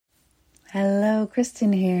Hello,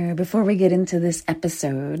 Kristen here. Before we get into this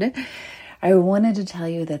episode, I wanted to tell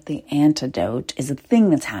you that The Antidote is a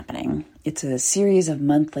thing that's happening. It's a series of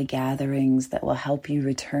monthly gatherings that will help you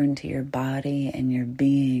return to your body and your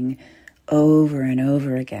being over and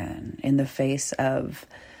over again in the face of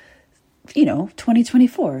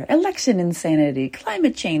 2024, election insanity,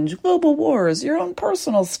 climate change, global wars, your own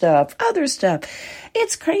personal stuff, other stuff.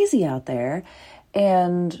 It's crazy out there.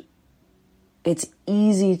 And it's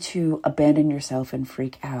easy to abandon yourself and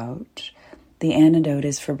freak out. The antidote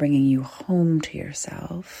is for bringing you home to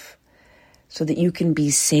yourself so that you can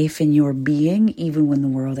be safe in your being, even when the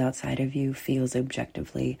world outside of you feels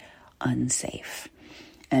objectively unsafe.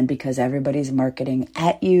 And because everybody's marketing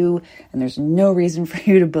at you and there's no reason for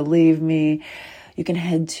you to believe me, you can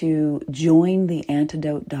head to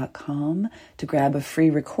jointheantidote.com to grab a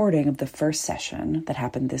free recording of the first session that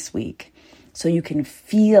happened this week, so you can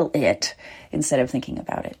feel it instead of thinking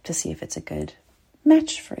about it to see if it's a good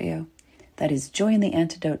match for you. That is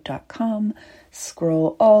jointheantidote.com.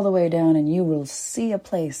 Scroll all the way down and you will see a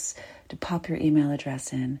place to pop your email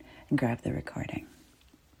address in and grab the recording.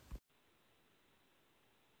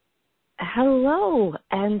 Hello,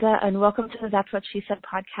 and welcome to the That's What She Said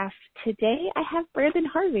podcast. Today I have Brandon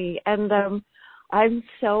Harvey, and I'm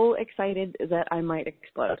so excited that I might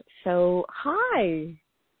explode. So, hi.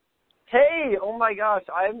 Hey, oh my gosh,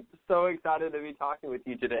 I'm so excited to be talking with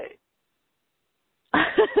you today.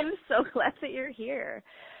 I'm so glad that you're here.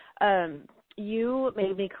 You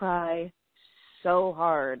made me cry so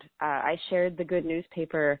hard. I shared the Good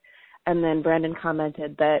Newspaper, and then Brandon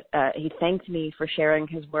commented that he thanked me for sharing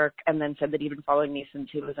his work and then said that he'd been following me since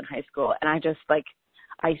he was in high school. And I just,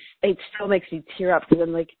 it still makes me tear up because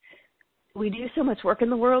I'm like, we do so much work in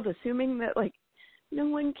the world assuming that, no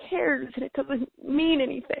one cares and it doesn't mean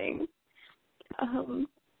anything.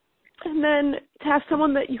 And then to have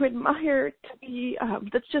someone that you admire to be,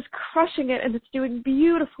 that's just crushing it and that's doing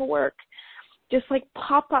beautiful work, just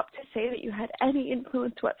pop up to say that you had any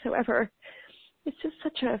influence whatsoever. It's just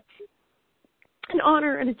such an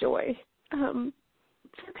honor and a joy. So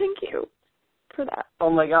thank you for that. Oh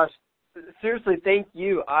my gosh, seriously, thank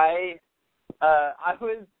you. I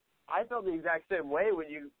felt the exact same way when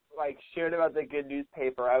you shared about the Good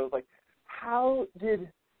Newspaper. I was like, how did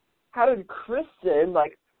Kristen,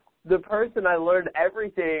 the person I learned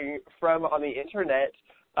everything from on the internet,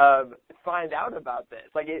 find out about this?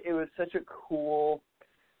 It was such a cool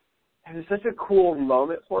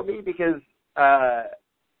moment for me because I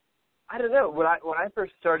don't know, when I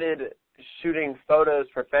first started shooting photos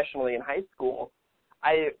professionally in high school,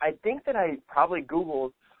 I think that I probably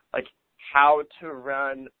Googled how to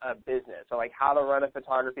run a business or how to run a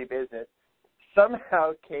photography business.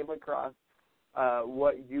 Somehow came across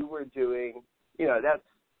what you were doing. That's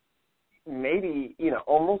maybe,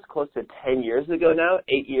 almost close to 10 years ago now,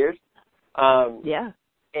 8 years. Yeah.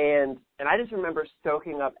 And I just remember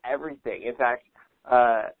soaking up everything. In fact,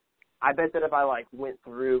 I bet that if I went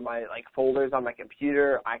through my folders on my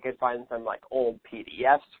computer, I could find some old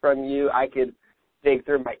PDFs from you. I could dig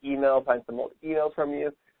through my email, find some old emails from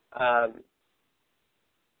you.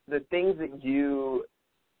 The things that you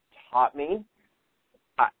taught me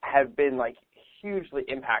have been hugely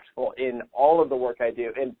impactful in all of the work I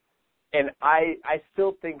do. And I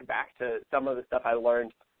still think back to some of the stuff I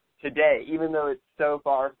learned today, even though it's so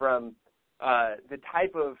far from the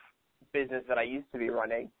type of business that I used to be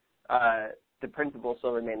running. The principles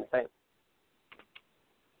still remain the same.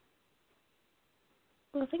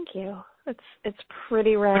 Well, thank you. It's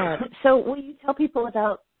pretty rad. So will you tell people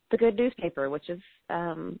about the Good Newspaper, which is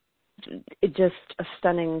just a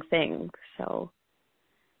stunning thing. So.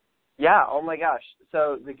 Yeah, oh my gosh.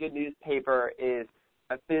 So the Good Newspaper is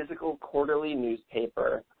a physical quarterly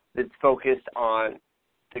newspaper that's focused on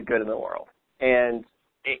the good in the world. And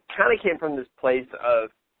it kind of came from this place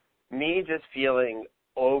of me just feeling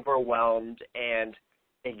overwhelmed and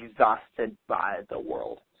exhausted by the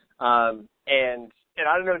world. And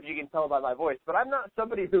I don't know if you can tell by my voice, but I'm not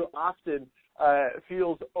somebody who often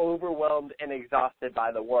feels overwhelmed and exhausted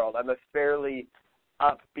by the world. I'm a fairly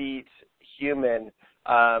upbeat human.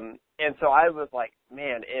 And so I was like,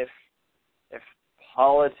 man, if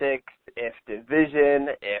politics, if division,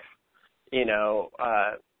 if,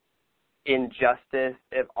 injustice,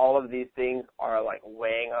 if all of these things are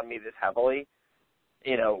weighing on me this heavily,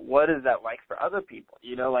 what is that like for other people?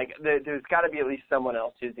 There's got to be at least someone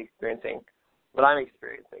else who's experiencing what I'm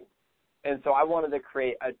experiencing. And so I wanted to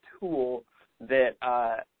create a tool that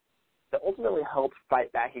ultimately helps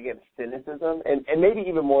fight back against cynicism and maybe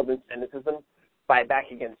even more than cynicism, fight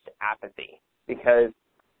back against apathy. Because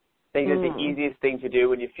I think that the easiest thing to do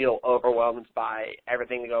when you feel overwhelmed by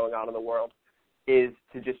everything going on in the world is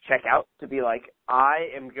to just check out, to be like, I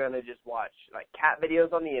am going to just watch like cat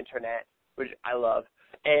videos on the internet, which I love,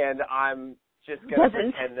 and I'm just going to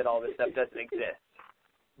pretend that all this stuff doesn't exist.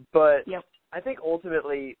 But I think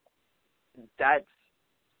ultimately that's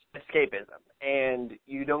escapism, and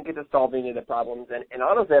you don't get to solve any of the problems. And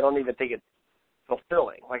honestly, I don't even think it's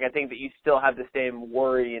fulfilling. Like, I think that you still have the same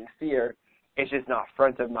worry and fear. It's just not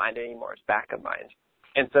front of mind anymore. It's back of mind.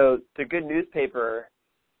 And so the Good Newspaper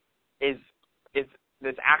is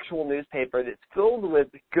this actual newspaper that's filled with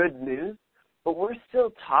good news, but we're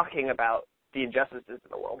still talking about the injustices in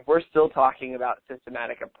the world. We're still talking about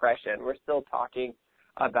systematic oppression. We're still talking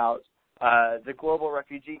about the global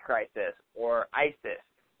refugee crisis or ISIS.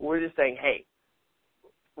 We're just saying, hey,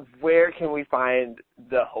 where can we find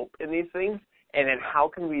the hope in these things? And then how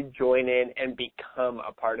can we join in and become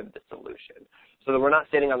a part of the solution so that we're not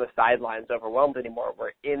sitting on the sidelines overwhelmed anymore.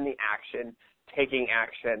 We're in the action, taking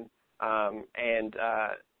action, and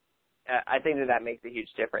I think that makes a huge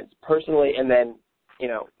difference personally and then,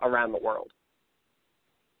 around the world.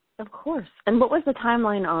 Of course. And what was the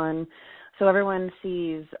timeline on, so everyone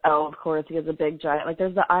sees, of course, he has a big giant, like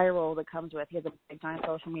there's the eye roll that comes with, he has a big giant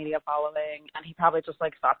social media following, and he probably just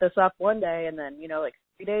thought this up one day, and then,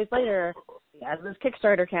 3 days later, he has this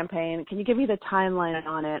Kickstarter campaign. Can you give me the timeline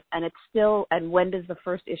on it? And when does the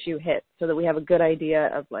first issue hit so that we have a good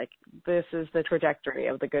idea of this is the trajectory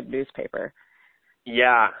of the Good Newspaper?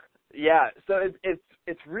 Yeah. So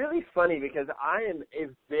it's really funny because I am a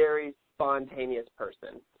very spontaneous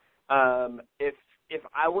person. If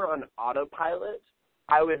I were on autopilot,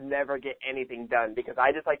 I would never get anything done because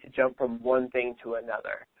I just like to jump from one thing to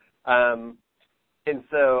another. And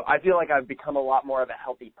so I feel like I've become a lot more of a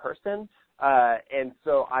healthy person. And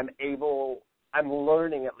so I'm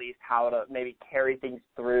learning at least how to maybe carry things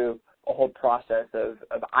through a whole process of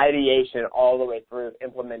ideation all the way through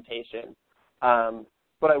implementation.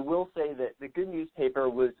 But I will say that the Good Newspaper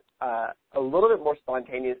was a little bit more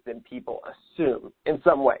spontaneous than people assume in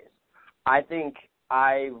some ways. I think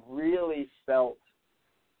I really felt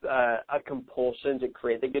a compulsion to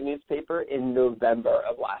create the Good Newspaper in November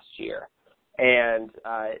of last year, and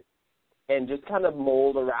just kind of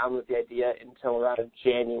mulled around with the idea until around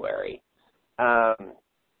January. And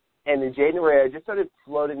in January, I just started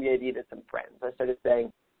floating the idea to some friends. I started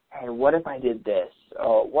saying, hey, what if I did this?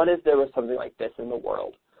 Or what if there was something like this in the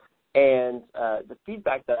world? And the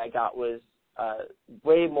feedback that I got was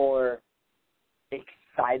way more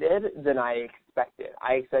excited than I expected.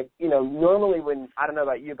 I expect, normally when, I don't know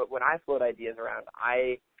about you, but when I float ideas around,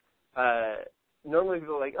 normally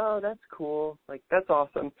people are like, oh, that's cool. That's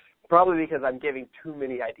awesome. Probably because I'm giving too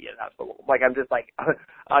many ideas out. So, I'm just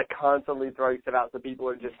constantly throwing stuff out so people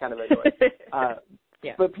are just kind of annoyed.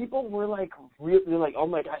 Yeah. But people were really oh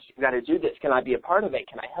my gosh, you got to do this. Can I be a part of it?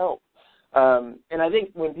 Can I help? And I think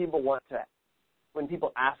when people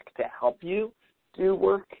ask to help you do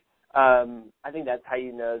work, I think that's how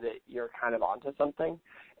you know that you're kind of onto something.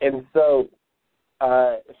 And so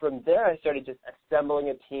from there, I started just assembling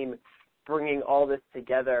a team, bringing all this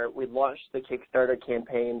together. We launched the Kickstarter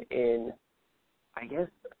campaign in, I guess,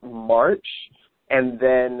 March, and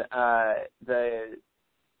then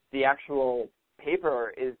the actual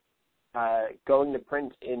paper is going to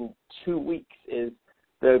print in 2 weeks is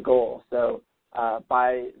the goal. So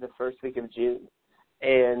by the first week of June,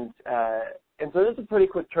 and so this is a pretty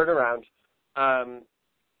quick turnaround.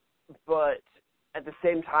 But at the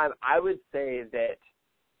same time, I would say that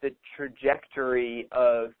the trajectory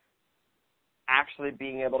of actually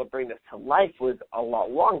being able to bring this to life was a lot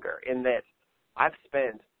longer, in that I've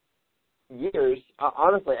spent years,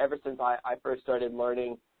 honestly, ever since I first started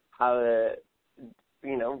learning how to,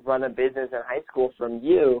 run a business in high school from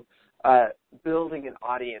you, building an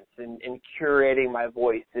audience and curating my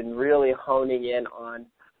voice and really honing in on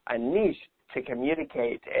a niche to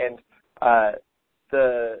communicate. And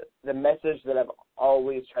the message that I've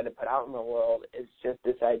always tried to put out in the world is just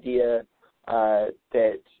this idea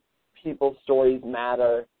that people's stories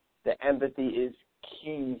matter, that empathy is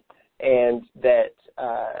key, and that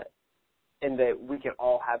we can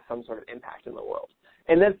all have some sort of impact in the world.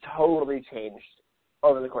 And that's totally changed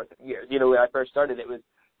over the course of years. When I first started, it was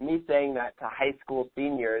me saying that to high school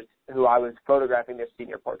seniors who I was photographing their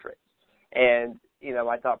senior portraits. And,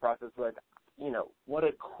 my thought process was, what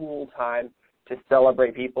a cool time to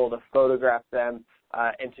celebrate people, to photograph them,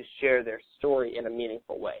 and to share their story in a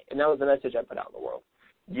meaningful way. And that was the message I put out in the world.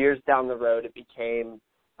 Years down the road, it became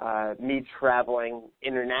me traveling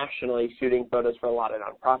internationally, shooting photos for a lot of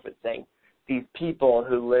nonprofits, saying these people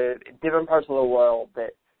who live in different parts of the world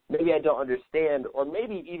that maybe I don't understand, or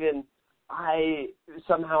maybe even I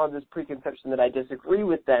somehow have this preconception that I disagree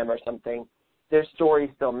with them or something, their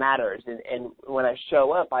story still matters. And when I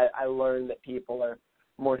show up, I learn that people are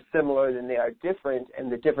more similar than they are different,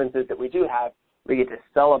 and the differences that we do have, we get to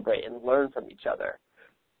celebrate and learn from each other.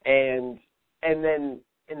 And then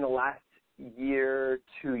in the last year,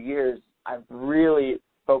 2 years, I've really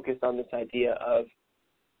focused on this idea of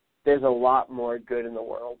there's a lot more good in the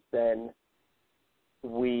world than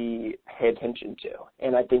we pay attention to.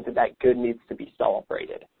 And I think that good needs to be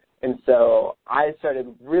celebrated. And so I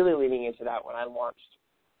started really leaning into that when I launched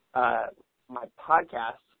my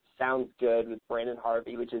podcast, Sounds Good, with Brandon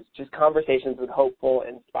Harvey, which is just conversations with hopeful,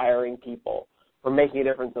 inspiring people who are making a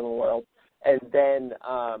difference in the world. And then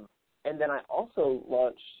I also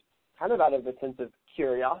launched, kind of out of a sense of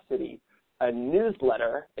curiosity, a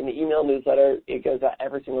newsletter, an email newsletter. It goes out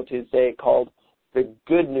every single Tuesday, called The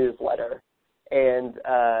Good Newsletter. And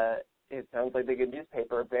it sounds like the Good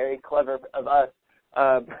Newspaper. Very clever of us.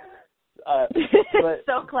 But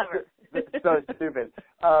so clever. So stupid.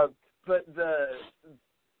 But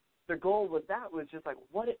the goal with that was just like,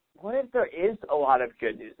 what if there is a lot of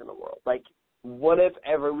good news in the world? Like, what if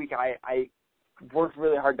every week I worked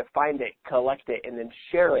really hard to find it, collect it, and then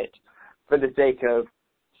share it for the sake of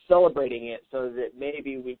celebrating it, so that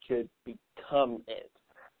maybe we could become it.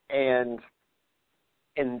 And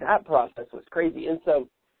that process was crazy. And so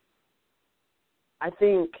I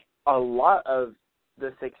think a lot of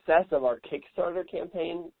the success of our Kickstarter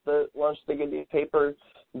campaign that launched the Good Newspaper,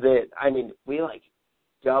 we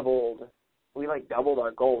doubled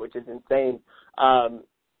our goal, which is insane.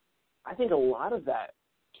 I think a lot of that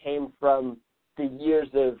came from the years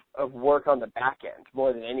of work on the back end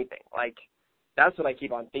more than anything. Like, that's what I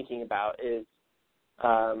keep on thinking about, is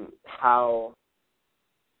how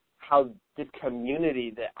this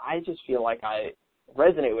community that I just feel like I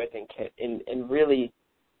resonate with and really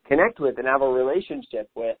connect with and have a relationship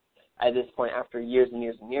with at this point, after years and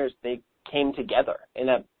years and years, they came together, and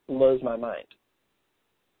that blows my mind.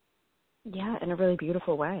 Yeah, in a really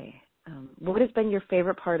beautiful way. What has been your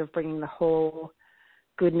favorite part of bringing the whole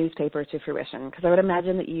Good Newspaper to fruition? Because I would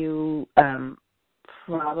imagine that you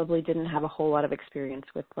probably didn't have a whole lot of experience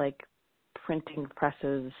with, like, printing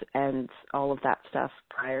presses and all of that stuff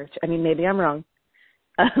prior to. I mean, maybe I'm wrong.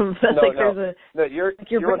 You're 100%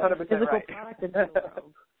 physical right. product into the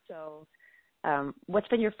world. So, what's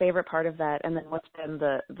been your favorite part of that, and then what's been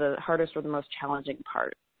the hardest or the most challenging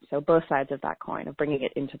part? So both sides of that coin, of bringing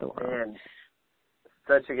it into the world. Man,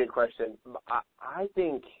 such a good question. I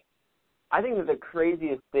think that the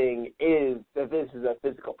craziest thing is that this is a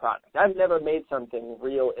physical product. I've never made something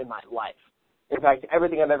real in my life. In fact,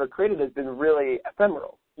 everything I've ever created has been really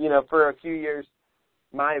ephemeral. For a few years,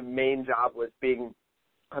 my main job was being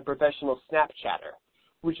a professional Snapchatter,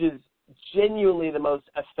 which is genuinely the most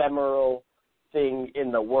ephemeral thing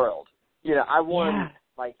in the world. I won,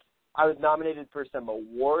 I was nominated for some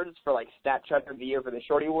awards for, Snapchat of the Year for the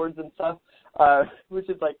Shorty Awards and stuff, which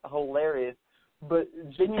is, hilarious. But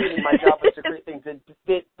genuinely, my job was to create things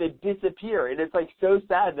that disappear. And it's, so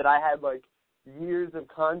sad that I had, years of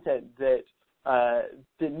content that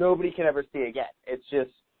nobody can ever see again. It's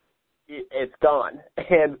just, it's gone.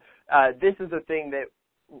 And this is a thing that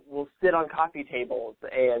will sit on coffee tables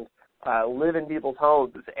and live in people's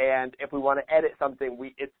homes. And if we want to edit something,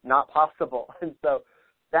 it's not possible. And so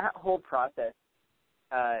that whole process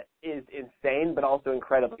is insane, but also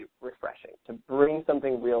incredibly refreshing, to bring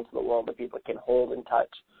something real to the world that people can hold and touch.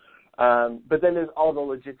 But then there's all the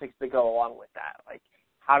logistics that go along with that. Like,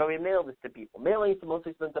 how do we mail this to people? Mailing is the most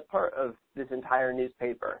expensive part of this entire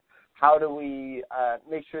newspaper. How do we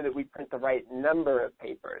make sure that we print the right number of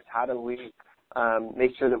papers? How do we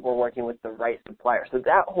make sure that we're working with the right supplier? So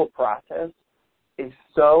that whole process is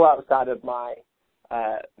so outside of my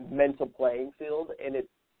mental playing field, and it's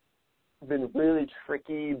been really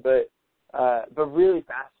tricky, but really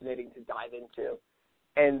fascinating to dive into.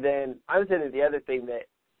 And then I would say that the other thing that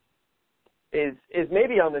is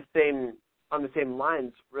maybe on the same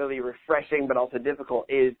lines, really refreshing but also difficult,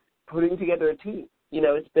 is putting together a team.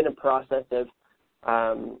 It's been a process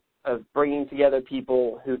of bringing together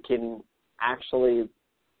people who can actually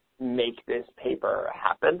make this paper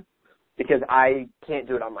happen, because I can't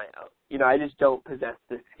do it on my own. I just don't possess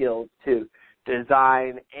the skills to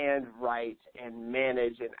design and write and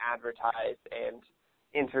manage and advertise and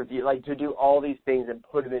interview, to do all these things and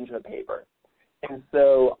put it into a paper. And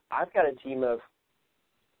so I've got a team of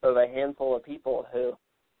a handful of people who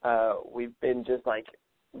we've been just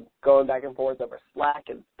going back and forth over Slack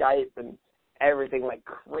and Skype and everything like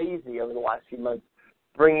crazy over the last few months,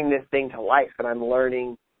 bringing this thing to life. And I'm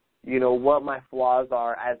learning what my flaws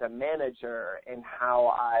are as a manager and how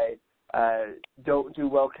I don't do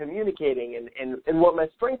well communicating and what my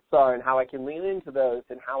strengths are and how I can lean into those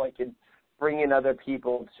and how I can bring in other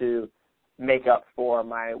people to make up for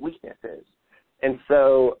my weaknesses. And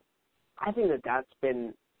so I think that that's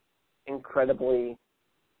been incredibly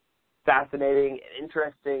fascinating and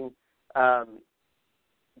interesting.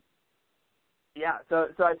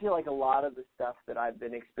 So I feel like a lot of the stuff that I've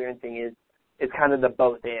been experiencing is kind of the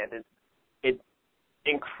both and. It's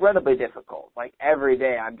incredibly difficult. Like every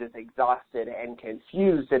day I'm just exhausted and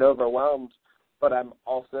confused and overwhelmed, but I'm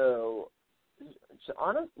also,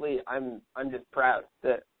 honestly, I'm just proud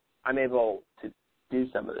that I'm able to do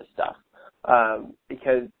some of this stuff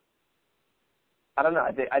because I don't know.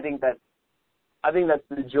 I think that's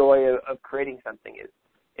the joy of creating something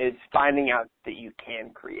is finding out that you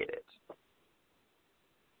can create it.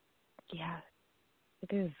 Yeah,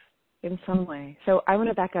 it is in some way. So I want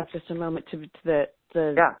to back up just a moment to the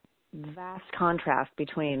vast contrast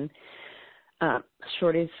between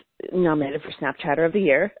Shorty's nominated for Snapchatter of the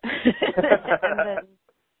Year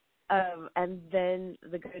and then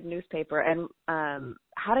the Good Newspaper. And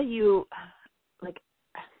how do you,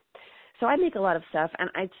 so I make a lot of stuff,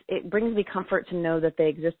 and it brings me comfort to know that they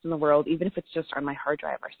exist in the world, even if it's just on my hard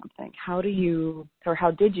drive or something. How did you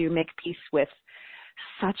make peace with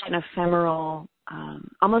such an ephemeral,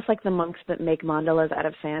 almost like the monks that make mandalas out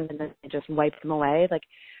of sand and then they just wipe them away? Like,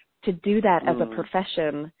 to do that as a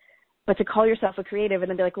profession, but to call yourself a creative and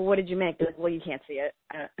then be like, well, what did you make? They're like, well, you can't see it.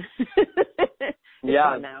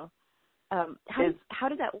 Yeah. Now. How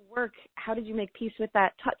did that work? How did you make peace with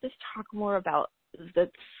that? Just talk more about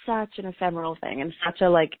such an ephemeral thing and such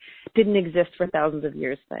a didn't exist for thousands of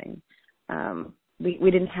years thing.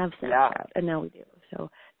 We didn't have Snapchat, and now we do. So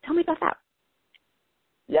tell me about that.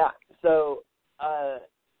 Yeah. So I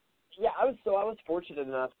was fortunate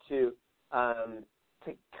enough to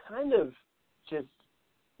kind of just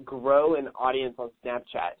grow an audience on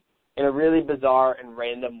Snapchat in a really bizarre and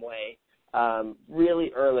random way,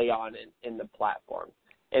 really early on in the platform.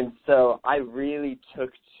 And so I really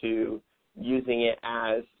took to using it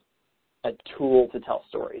as a tool to tell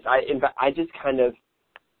stories. I just kind of,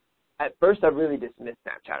 at first I really dismissed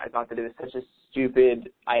Snapchat. I thought that it was such a stupid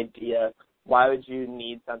idea. Why would you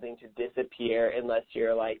need something to disappear unless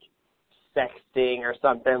you're sexting or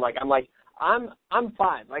something? I'm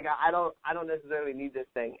fine. I don't necessarily need this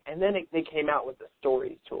thing. And then they came out with the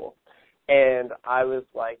stories tool, and I was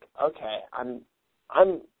like, okay, I'm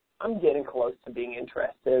getting close to being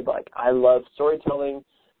interested. I love storytelling.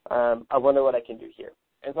 I wonder what I can do here.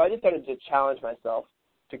 And so I just started to challenge myself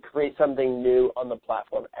to create something new on the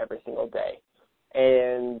platform every single day.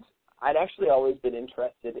 And I'd actually always been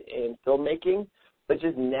interested in filmmaking, but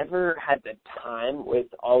just never had the time with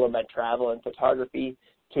all of my travel and photography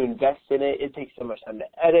to invest in it. It takes so much time to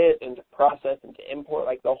edit and to process and to import.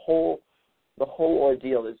 The whole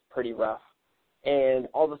ordeal is pretty rough. And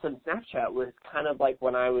all of a sudden Snapchat was kind of like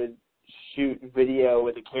when I would shoot video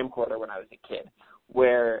with a camcorder when I was a kid,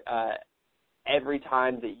 where every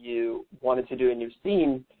time that you wanted to do a new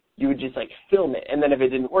scene, you would just film it. And then if it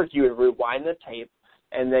didn't work, you would rewind the tape,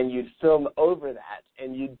 and then you'd film over that,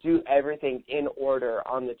 and you'd do everything in order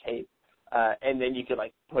on the tape. And then you could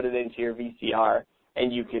put it into your VCR,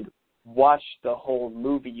 and you could watch the whole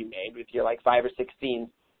movie you made with your 5 or 6 scenes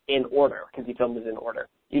in order, because you filmed it in order.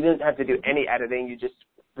 You didn't have to do any editing. You just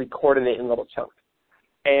recorded it in little chunks.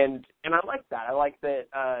 And I like that. I like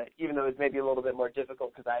that even though it's maybe a little bit more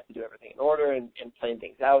difficult because I have to do everything in order and plan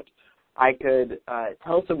things out, I could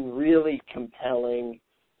tell some really compelling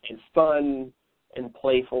and fun and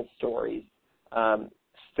playful stories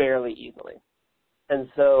fairly easily. And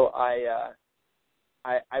so I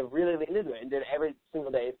really leaned into it and did every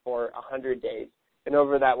single day for 100 days. And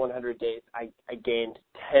over that 100 days, I gained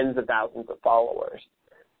tens of thousands of followers.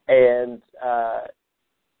 And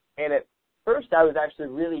at first, I was actually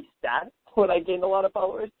really sad when I gained a lot of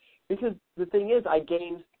followers, because the thing is, I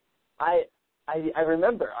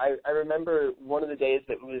remember one of the days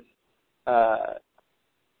that was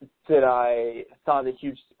that I saw the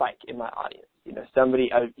huge spike in my audience.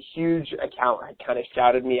 A huge account had kind of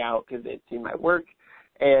shouted me out because they'd seen my work,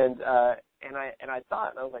 and I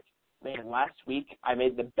thought, and I was like, man, last week I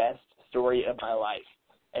made the best story of my life,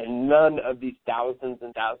 and none of these thousands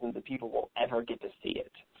and thousands of people will ever get to see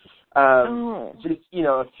it. Just,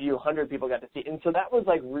 a few hundred people got to see it. And so that was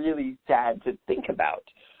really sad to think about.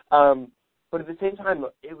 But at the same time,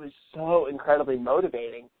 it was so incredibly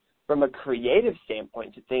motivating from a creative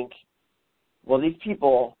standpoint to think, well, these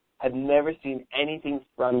people have never seen anything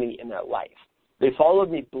from me in their life. They followed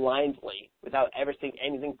me blindly without ever seeing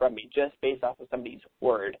anything from me, just based off of somebody's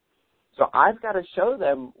word. So I've got to show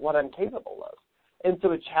them what I'm capable of. And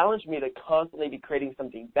so it challenged me to constantly be creating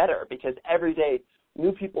something better, because every day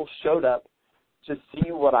new people showed up to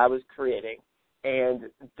see what I was creating, and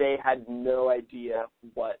they had no idea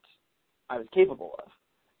what I was capable of.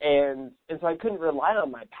 And so I couldn't rely on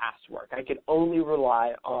my past work. I could only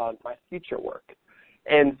rely on my future work.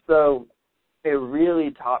 And so it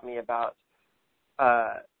really taught me about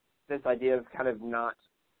this idea of kind of not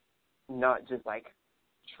just like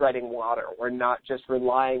treading water, or not just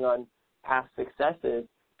relying on past successes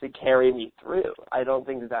to carry me through. I don't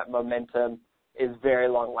think that momentum is very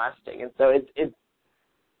long lasting. And so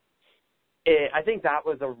I think that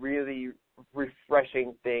was a really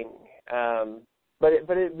refreshing thing. But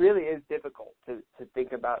it really is difficult to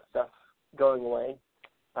think about stuff going away.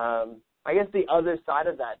 I guess the other side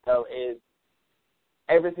of that, though, is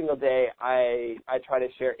every single day I try to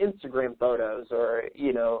share Instagram photos, or,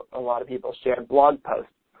 you know, a lot of people share blog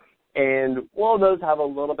posts. And while those have a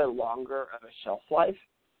little bit longer of a shelf life,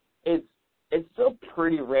 it's still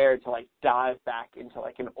pretty rare to, like, dive back into,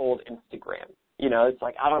 like, an old Instagram. You know, it's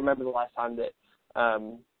like I don't remember the last time that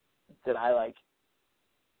I, like,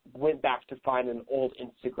 went back to find an old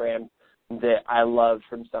Instagram that I loved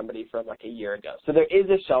from somebody from like a year ago. So there is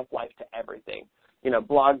a shelf life to everything. You know,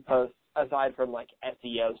 blog posts, aside from like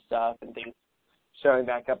SEO stuff and things showing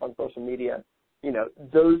back up on social media, you know,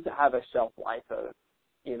 those have a shelf life of,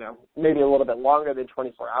 you know, maybe a little bit longer than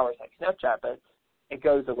 24 hours like Snapchat, but it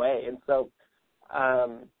goes away. And so,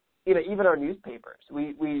 you know, even our newspapers,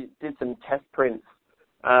 we did some test prints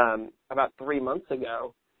about 3 months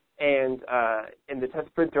ago, and the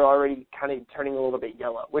test prints are already kind of turning a little bit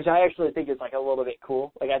yellow, which I actually think is like a little bit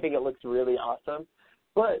cool. Like, I think it looks really awesome.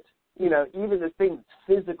 But, you know, even the thing that's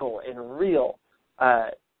physical and real,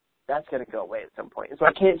 that's going to go away at some point. And so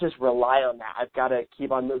I can't just rely on that. I've got to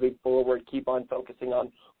keep on moving forward, keep on focusing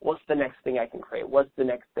on what's the next thing I can create, what's the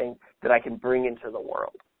next thing that I can bring into the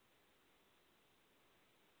world.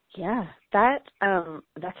 Yeah, that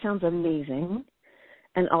sounds amazing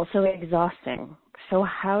and also exhausting. So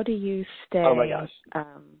how do you stay? Oh my gosh.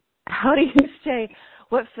 How do you stay?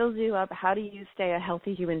 What fills you up? How do you stay a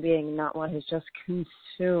healthy human being, not one who's just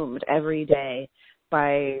consumed every day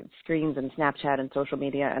by screens and Snapchat and social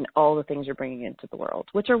media and all the things you're bringing into the world,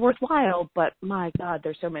 which are worthwhile, but my God,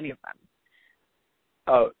 there's so many of them.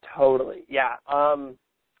 Oh, totally. Yeah.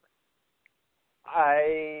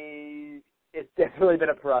 It's definitely been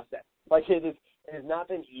a process. Like, it has not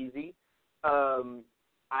been easy.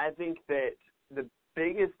 I think that the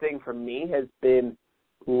biggest thing for me has been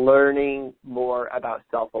learning more about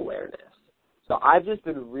self-awareness. So I've just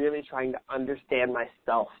been really trying to understand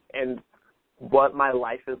myself and what my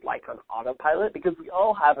life is like on autopilot, because we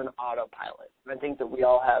all have an autopilot. And I think that we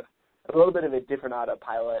all have a little bit of a different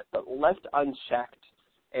autopilot, but left unchecked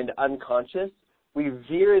and unconscious, we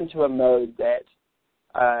veer into a mode that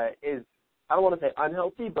is, I don't want to say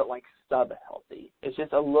unhealthy, but like sub-healthy. It's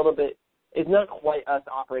just a little bit, it's not quite us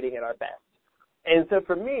operating at our best. And so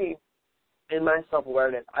for me, in my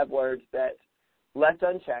self-awareness, I've learned that left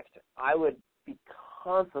unchecked, I would be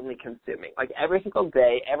constantly consuming. Like every single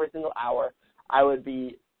day, every single hour, I would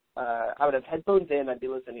have headphones in, I'd be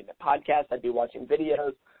listening to podcasts, I'd be watching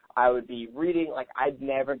videos, I would be reading. Like, I'd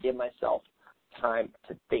never give myself time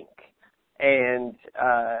to think. And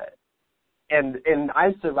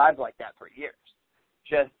I've survived like that for years,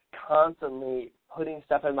 just constantly putting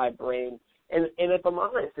stuff in my brain. And if I'm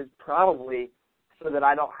honest, it's probably so that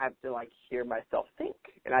I don't have to, like, hear myself think,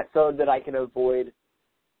 and so that I can avoid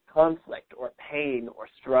conflict or pain or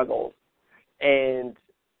struggles. And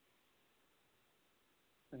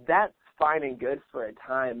that's fine and good for a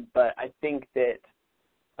time, but I think that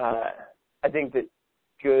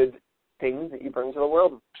good things that you bring to the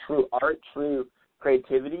world, true art, true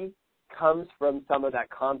creativity, comes from some of that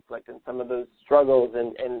conflict and some of those struggles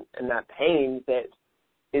and that pain that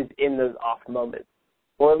is in those off moments,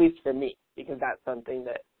 or at least for me, because that's something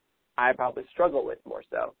that I probably struggle with more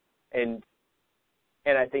so. And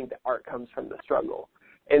I think that art comes from the struggle.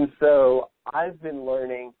 And so I've been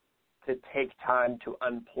learning to take time to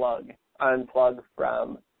unplug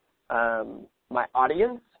from my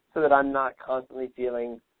audience, so that I'm not constantly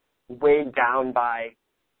feeling weighed down by,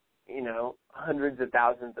 you know, hundreds of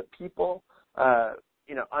thousands of people,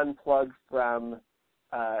 unplug from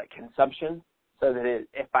consumption, so that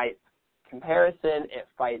it fights comparison, it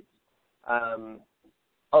fights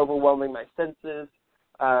overwhelming my senses.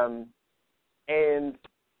 And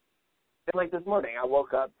like this morning, I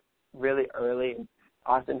woke up really early.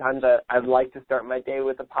 Oftentimes I'd like to start my day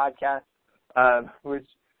with a podcast, which,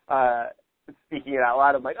 speaking it out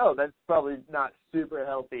loud, I'm like, oh, that's probably not super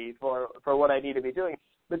healthy for what I need to be doing.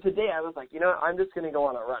 But today I was like, you know what, I'm just going to go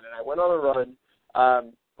on a run. And I went on a run,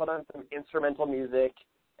 put on some instrumental music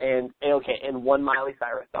and one Miley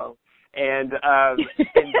Cyrus song. And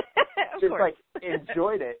just like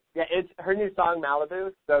enjoyed it. Yeah, it's her new song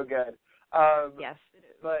Malibu, so good. Yes, it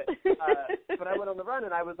is. But I went on the run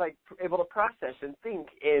and I was like able to process and think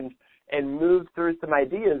and move through some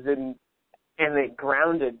ideas and it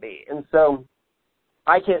grounded me. And so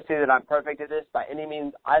I can't say that I'm perfect at this by any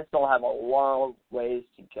means. I still have a long ways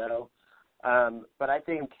to go. But I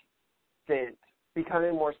think that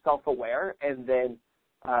becoming more self-aware and then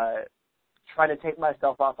trying to take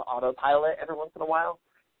myself off of autopilot every once in a while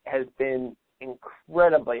has been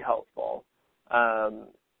incredibly helpful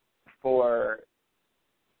for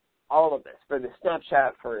all of this, for the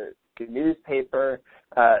Snapchat, for the newspaper,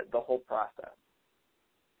 the whole process.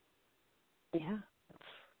 Yeah,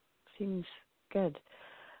 seems good.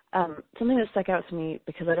 Something that stuck out to me,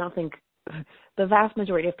 because I don't think the vast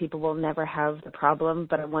majority of people will never have the problem,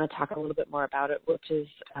 but I want to talk a little bit more about it, which is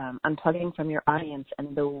unplugging from your audience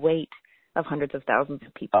and the weight of hundreds of thousands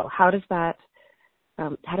of people. How does that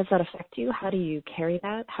affect you? How do you carry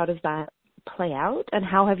that? How does that play out? And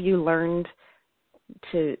how have you learned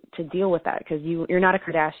to deal with that? Because you're not a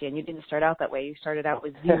Kardashian. You didn't start out that way. You started out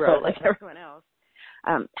with zero like everyone else.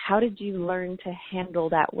 How did you learn to handle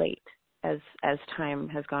that weight as time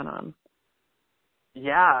has gone on?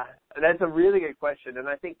 Yeah, that's a really good question, and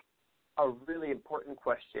I think a really important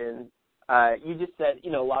question. You just said,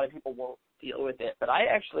 a lot of people won't deal with it, but I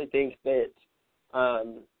actually think that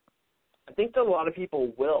a lot of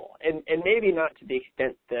people will, and maybe not to the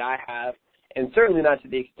extent that I have, and certainly not to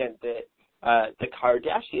the extent that the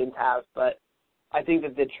Kardashians have, but I think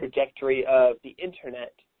that the trajectory of the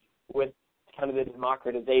internet with kind of the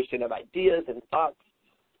democratization of ideas and thoughts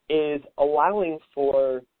is allowing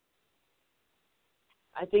for,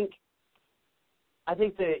 I think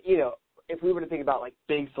that, if we were to think about like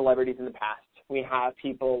big celebrities in the past, we have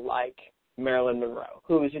people like Marilyn Monroe,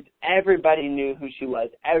 who was just, everybody knew who she was.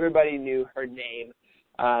 Everybody knew her name.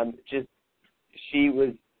 She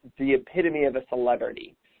was the epitome of a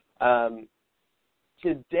celebrity.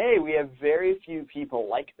 Today, we have very few people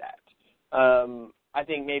like that. I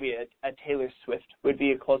think maybe a Taylor Swift would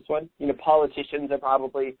be a close one. Politicians are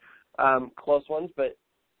probably close ones, but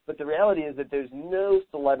the reality is that there's no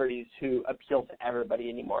celebrities who appeal to everybody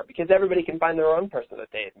anymore because everybody can find their own person that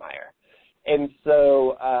they admire. And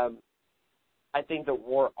so I think that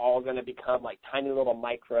we're all going to become like tiny little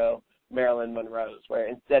micro Marilyn Monroes, where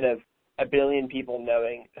instead of a billion people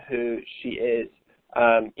knowing who she is,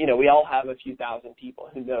 we all have a few thousand people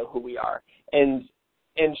who know who we are. And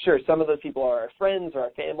sure, some of those people are our friends or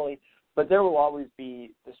our family, but there will always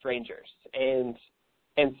be the strangers. And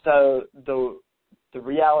so the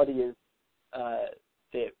reality is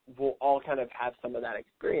that we'll all kind of have some of that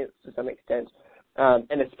experience to some extent,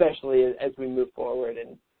 and especially as we move forward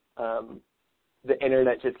and the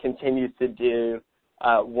internet just continues to do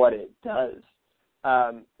what it does.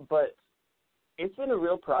 But it's been a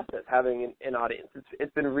real process having an audience.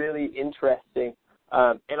 It's been really interesting,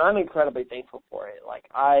 and I'm incredibly thankful for it. Like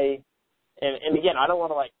and again, I don't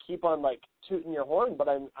want to like keep on like tooting your horn, but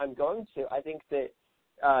I'm going to. I think that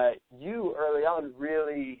you early on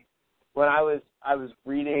really, when I was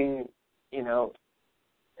reading,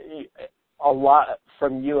 a lot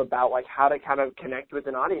from you about like how to kind of connect with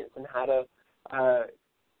an audience and how to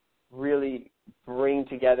really bring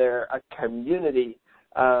together a community.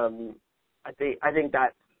 I think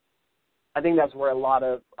that's where a lot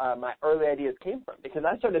of my early ideas came from, because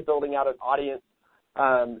I started building out an audience,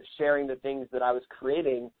 sharing the things that I was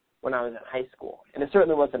creating when I was in high school, and it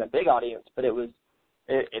certainly wasn't a big audience, but there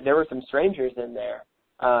were some strangers in there.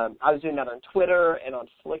 I was doing that on Twitter and on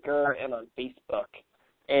Flickr and on Facebook,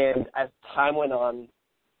 and as time went on,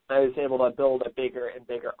 I was able to build a bigger and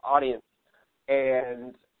bigger audience.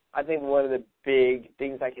 And I think one of the big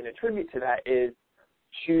things I can attribute to that is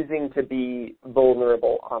choosing to be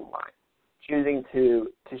vulnerable online, choosing to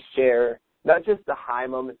share not just the high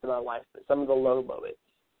moments in my life, but some of the low moments.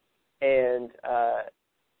 And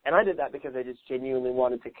I did that because I just genuinely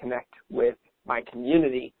wanted to connect with my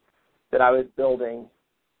community that I was building.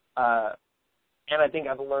 And I think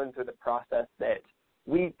I've learned through the process that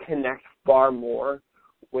we connect far more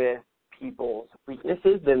with people's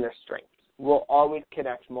weaknesses than their strengths. We'll always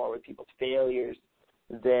connect more with people's failures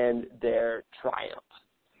than their triumphs.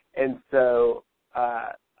 And so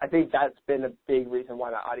I think that's been a big reason why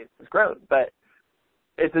my audience has grown. But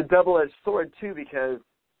it's a double-edged sword, too, because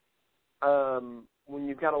when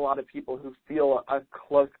you've got a lot of people who feel a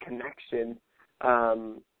close connection,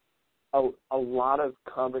 a lot of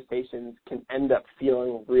conversations can end up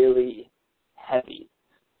feeling really heavy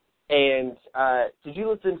And did you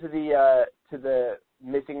listen to the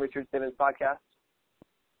Missing Richard Simmons podcast?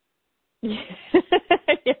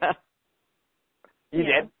 Yeah. You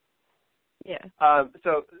did? Yeah.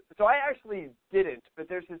 So I actually didn't, but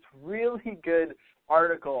there's this really good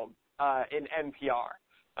article in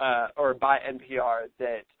NPR or by NPR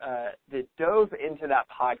that dove into that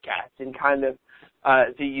podcast and kind of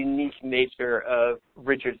the unique nature of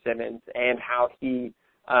Richard Simmons and how he,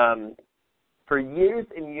 for years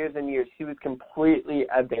and years and years, he was completely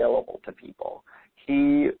available to people.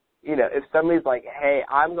 He, if somebody's like, hey,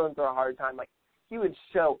 I'm going through a hard time, like, he would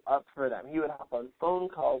show up for them. He would hop on phone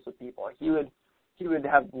calls with people. He would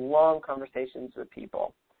have long conversations with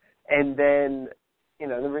people. And then,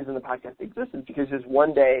 the reason the podcast exists is because just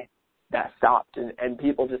one day that stopped and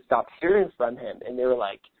people just stopped hearing from him. And they were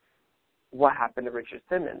like, what happened to Richard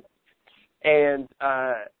Simmons? And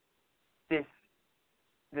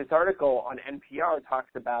this article on NPR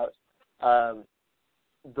talks about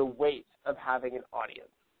the weight of having an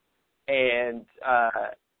audience and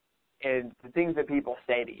the things that people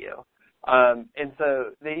say to you. And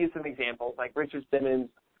so they use some examples, like Richard Simmons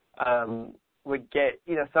would get,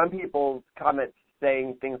 some people's comments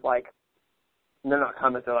saying things like, they're not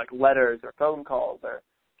comments, they're like letters or phone calls or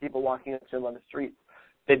people walking up to him on the streets.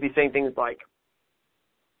 They'd be saying things like,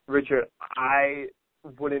 Richard, I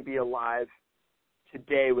wouldn't be alive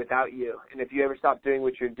today without you. And if you ever stop doing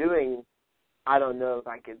what you're doing, I don't know if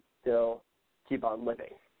I could still keep on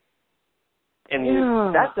living.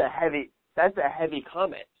 And that's a heavy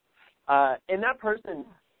comment. And that person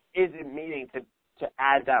isn't meaning to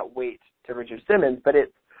add that weight to Richard Simmons, but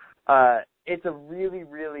it's a really,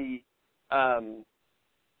 really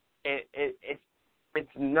it's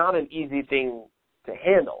not an easy thing to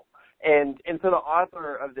handle. And so the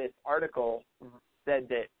author of this article said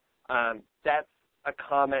that that's a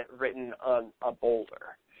comment written on a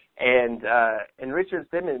boulder. And Richard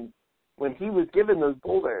Simmons, when he was given those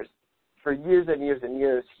boulders, for years and years and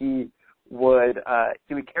years, he would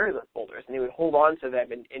carry those boulders and he would hold on to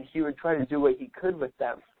them and he would try to do what he could with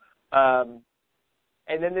them.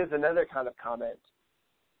 And then there's another kind of comment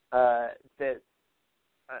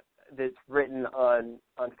that's written on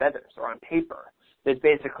feathers or on paper. That's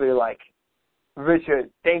basically like,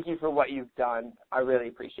 Richard, thank you for what you've done. I really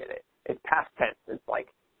appreciate it. It's past tense. It's like,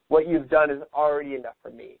 what you've done is already enough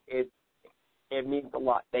for me. It means a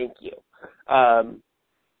lot. Thank you.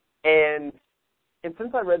 And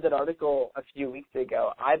since I read that article a few weeks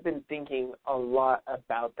ago, I've been thinking a lot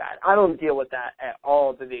about that. I don't deal with that at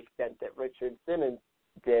all to the extent that Richard Simmons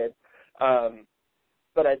did,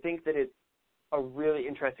 but I think that it's a really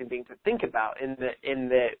interesting thing to think about in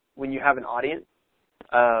that when you have an audience,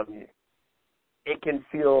 it can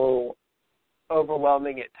feel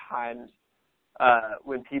overwhelming at times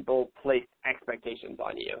when people place expectations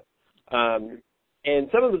on you. And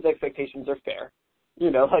some of those expectations are fair.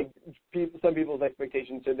 Some people's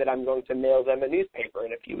expectations are that I'm going to mail them a newspaper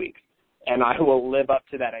in a few weeks, and I will live up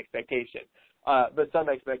to that expectation. But some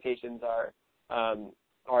expectations are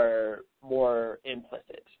more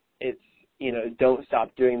implicit. It's, don't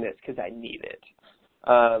stop doing this because I need it.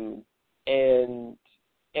 And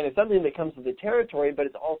it's something that comes with the territory, but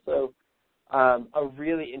it's also a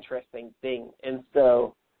really interesting thing. And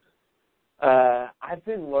so I've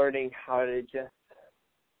been learning how to just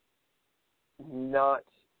not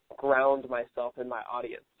ground myself in my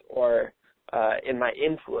audience or in my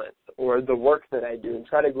influence or the work that I do, and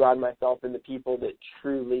try to ground myself in the people that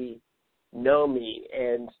truly know me.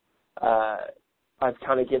 And I've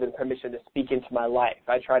kind of given permission to speak into my life.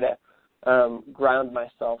 I try to ground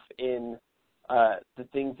myself in the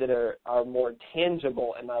things that are more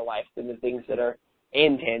tangible in my life than the things that are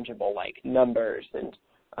intangible, like numbers and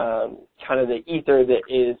kind of the ether that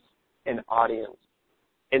is an audience.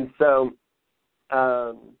 And so,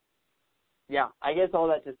 I guess all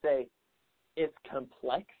that to say, it's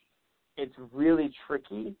complex. It's really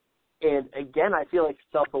tricky. And again, I feel like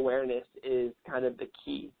self-awareness is kind of the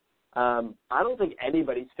key. I don't think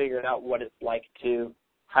anybody's figured out what it's like to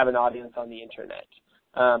have an audience on the internet.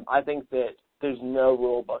 I think that there's no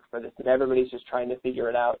rule book for this, and everybody's just trying to figure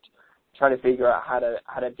it out, trying to figure out how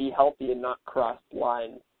to be healthy and not cross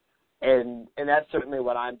lines. And that's certainly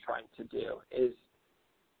what I'm trying to do, is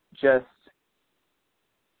just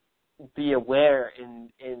be aware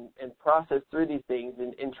and process through these things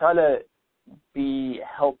and try to be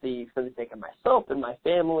healthy for the sake of myself and my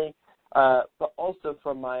family, but also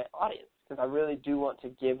for my audience, because I really do want to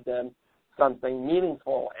give them something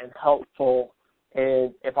meaningful and helpful.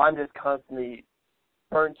 And if I'm just constantly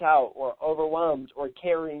burnt out or overwhelmed or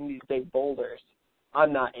carrying these big boulders,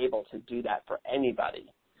 I'm not able to do that for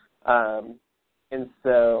anybody. And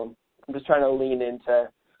so I'm just trying to lean into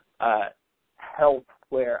help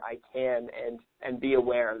where I can and be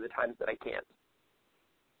aware of the times that I can't.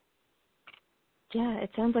 Yeah, it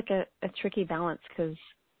sounds like a tricky balance because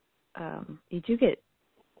you do get,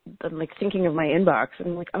 I'm like thinking of my inbox and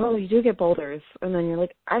I'm like, oh, you do get boulders. And then you're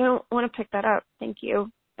like, I don't want to pick that up. Thank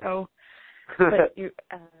you. So, but you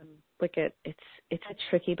it's a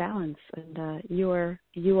tricky balance, and you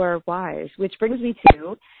are wise, which brings me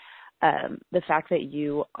to the fact that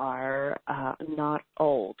you are not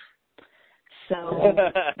old. So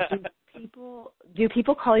do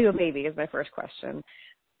people call you a baby is my first question.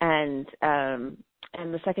 And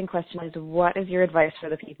the second question is, what is your advice for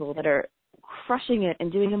the people that are crushing it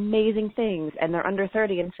and doing amazing things and they're under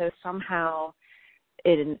 30, and so somehow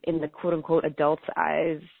in the quote-unquote adults'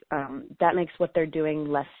 eyes, that makes what they're doing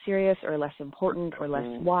less serious or less important or less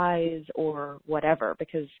wise or whatever,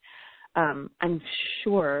 because I'm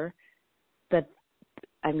sure that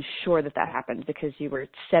happened because you were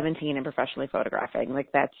 17 and professionally photographing.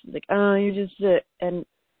 Like, that's like, oh, you're just and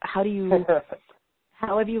how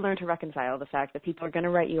have you learned to reconcile the fact that people are going to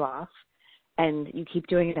write you off and you keep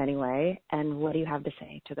doing it anyway? And what do you have to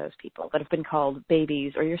say to those people that have been called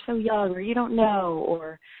babies, or you're so young, or you don't know,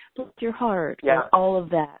 or bless your heart, or all of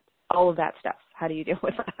that stuff? How do you deal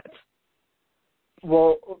with that?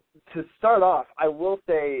 Well, to start off, I will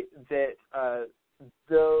say that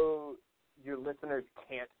though your listeners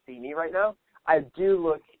can't see me right now, I do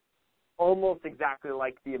look almost exactly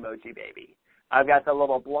like the Emoji Baby. I've got the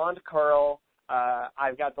little blonde curl.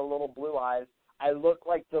 I've got the little blue eyes. I look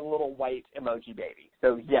like the little white Emoji Baby.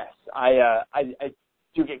 So yes, I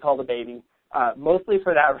do get called a baby, mostly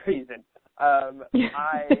for that reason. I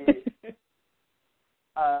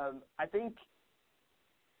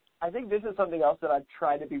think this is something else that I've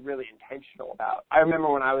tried to be really intentional about. I remember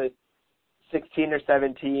when I was 16 or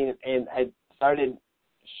 17 and I started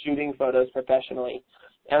shooting photos professionally,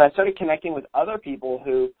 and I started connecting with other people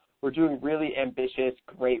who were doing really ambitious,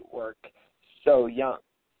 great work so young.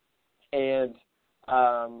 And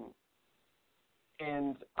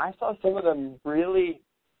I saw some of them really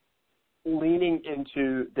leaning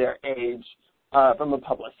into their age from a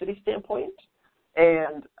publicity standpoint,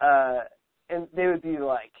 and they would be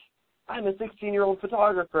like, I'm a 16-year-old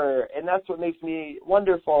photographer, and that's what makes me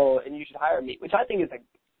wonderful, and you should hire me, which I think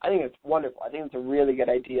it's wonderful. I think it's a really good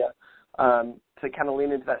idea to kind of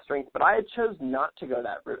lean into that strength. But I chose not to go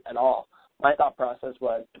that route at all. My thought process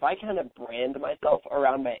was, if I kind of brand myself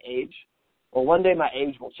around my age, well, one day my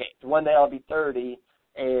age will change. One day I'll be 30,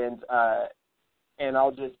 and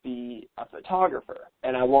I'll just be a photographer,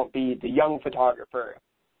 and I won't be the young photographer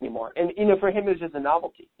anymore. And, for him, it was just a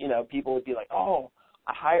novelty. People would be like, oh,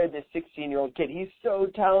 I hired this 16-year-old kid. He's so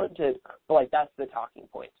talented. But, that's the talking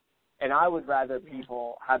point. And I would rather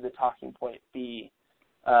people have the talking point be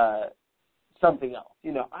something else.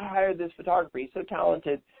 I hired this photographer. He's so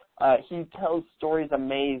talented. He tells stories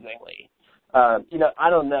amazingly. I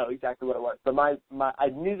don't know exactly what it was, but I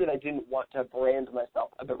knew that I didn't want to brand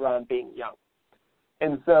myself around being young.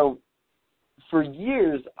 And so for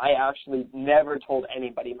years, I actually never told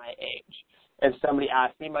anybody my age. If somebody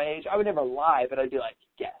asked me my age, I would never lie, but I'd be like,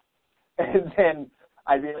 yes. And then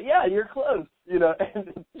I'd be like, yeah, you're close, And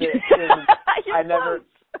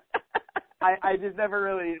I just never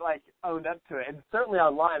really owned up to it. And certainly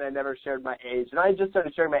online, I never shared my age. And I just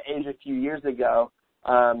started sharing my age a few years ago.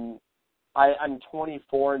 I'm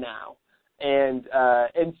 24 now, and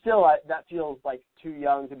still that feels like too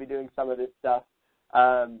young to be doing some of this stuff.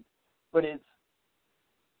 But it's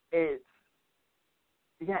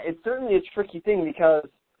certainly a tricky thing because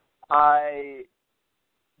I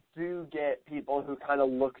do get people who kind of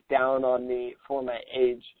look down on me for my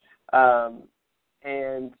age,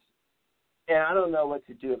 and I don't know what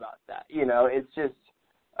to do about that. It's just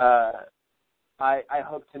I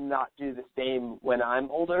hope to not do the same when I'm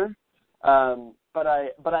older, but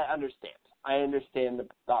I understand. I understand the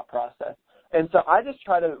thought process, and so I just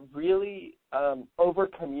try to really over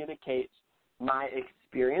communicate my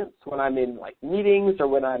experience when I'm in meetings or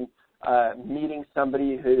when I'm meeting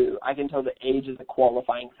somebody who I can tell the age is a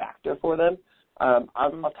qualifying factor for them.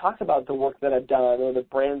 I'll talk about the work that I've done or the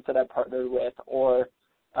brands that I've partnered with or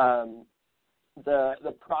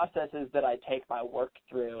the processes that I take my work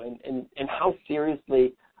through and how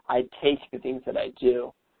seriously I take the things that I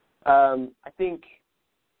do. I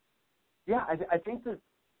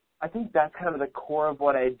think that's kind of the core of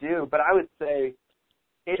what I do, but I would say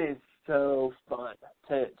it is so fun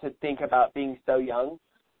to think about being so young.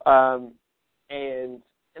 And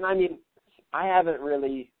I mean, I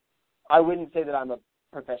wouldn't say that I'm a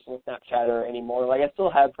professional Snapchatter anymore. I still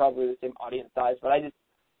have probably the same audience size, but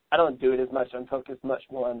I don't do it as much. I'm focused much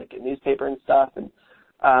more on the newspaper and stuff. And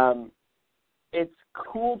it's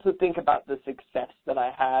cool to think about the success that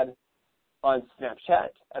I had on Snapchat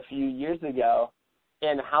a few years ago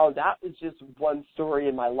and how that was just one story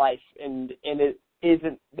in my life, and it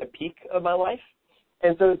isn't the peak of my life.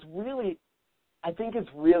 And so it's really, I think it's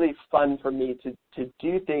really fun for me to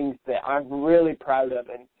do things that I'm really proud of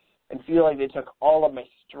and feel like they took all of my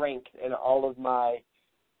strength and all of my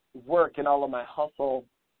work and all of my hustle,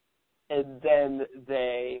 and then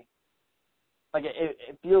they, like,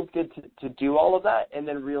 it feels good to do all of that and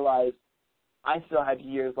then realize I still have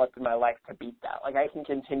years left in my life to beat that. Like, I can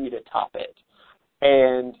continue to top it.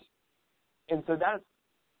 And so that's,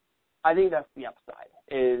 I think that's the upside,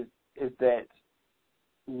 is that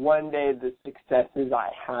one day the successes I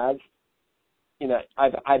have, you know,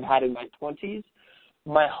 I've had in my 20s,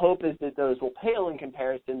 my hope is that those will pale in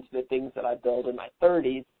comparison to the things that I build in my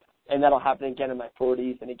 30s, and that'll happen again in my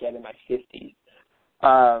 40s and again in my 50s.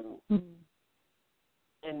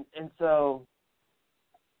 And so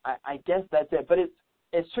I guess that's it. But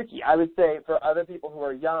it's tricky. I would say for other people who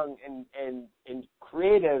are young and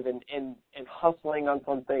creative and hustling on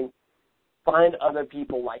something, find other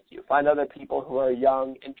people like you. Find other people who are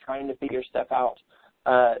young and trying to figure stuff out.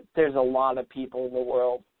 There's a lot of people in the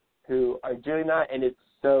world who are doing that, and it's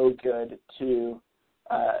so good to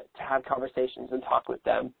have conversations and talk with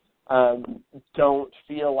them. Don't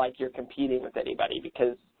feel like you're competing with anybody,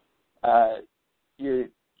 because you're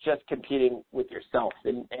just competing with yourself,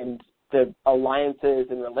 and the alliances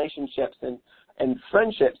and relationships and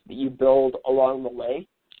friendships that you build along the way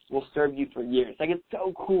will serve you for years. Like, it's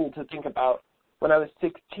so cool to think about when I was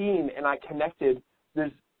 16 and I connected.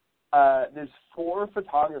 There's 4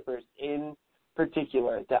 photographers in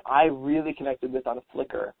particular that I really connected with on a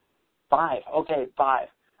Flickr. 5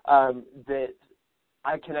 that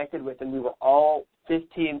I connected with, and we were all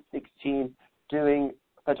 15, 16 doing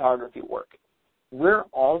photography work. We're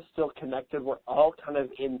all still connected. We're all kind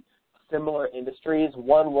of in similar industries.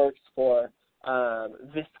 One works for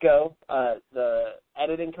Visco, the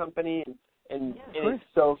editing company, and it's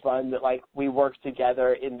so fun that, like, we work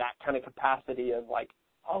together in that kind of capacity of, like,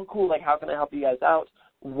 oh, cool, like, how can I help you guys out?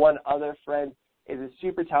 One other friend is a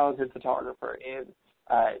super talented photographer in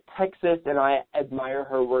Texas, and I admire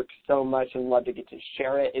her work so much and love to get to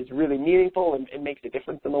share it. It's really meaningful and makes a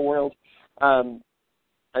difference in the world.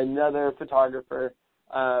 Another photographer,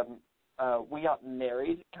 we got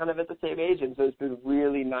married kind of at the same age, and so it's been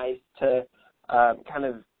really nice to kind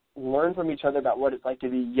of learn from each other about what it's like to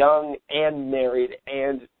be young and married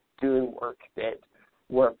and doing work that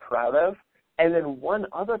we're proud of. And then one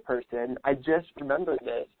other person, I just remembered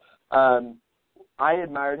this, I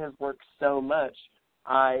admired his work so much.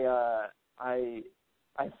 I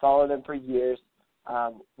followed him for years.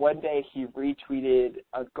 One day he retweeted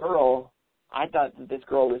a girl. I thought that this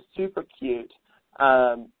girl was super cute.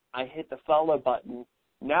 I hit the follow button.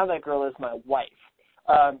 Now that girl is my wife.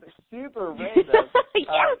 Super random.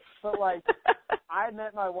 Yes. But, like, I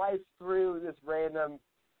met my wife through this random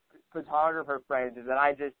photographer friend, and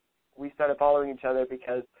we started following each other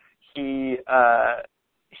because she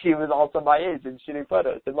was also my age and shooting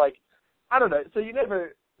photos. And, like, I don't know. So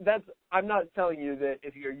I'm not telling you that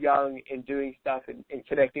if you're young and doing stuff and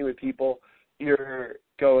connecting with people, you're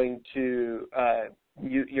going to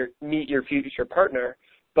meet your future partner,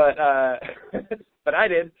 but but I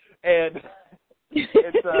did, and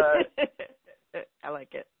it's I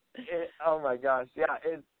like it. Oh my gosh, yeah,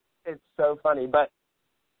 it's so funny. But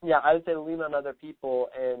yeah, I would say lean on other people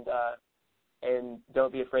and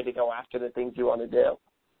don't be afraid to go after the things you want to do.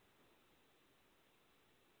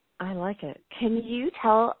 I like it. Can you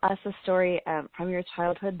tell us a story from your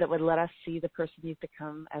childhood that would let us see the person you've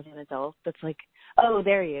become as an adult? That's like, oh,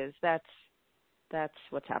 there he is. That's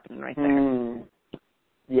what's happening right there.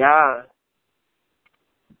 Yeah.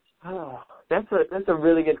 Oh, that's a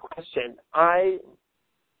really good question. When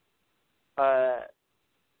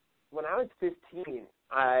I was 15,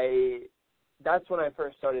 that's when I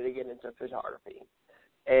first started to get into photography,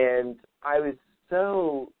 and I was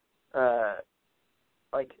so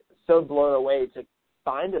blown away to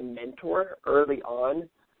find a mentor early on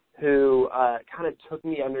who kind of took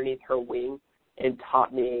me underneath her wing and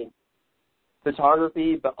taught me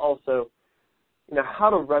photography, but also, you know, how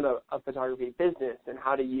to run a photography business and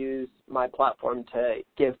how to use my platform to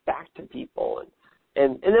give back to people,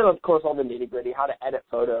 and then of course all the nitty gritty, how to edit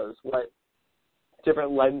photos, what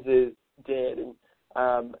different lenses did, and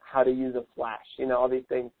how to use a flash, you know, all these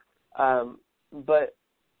things. But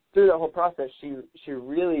through the whole process, she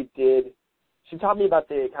really did. She taught me about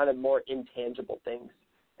the kind of more intangible things.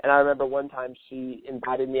 And I remember one time she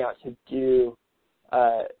invited me out to do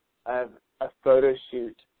of a photo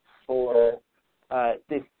shoot for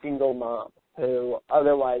this single mom who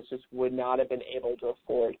otherwise just would not have been able to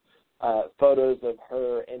afford photos of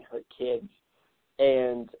her and her kids.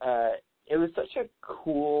 And it was such a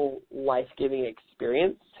cool, life-giving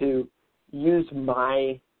experience to use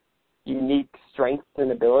my unique strengths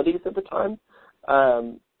and abilities at the time,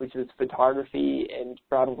 which was photography and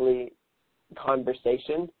probably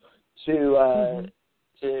conversation, to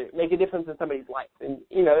make a difference in somebody's life. And,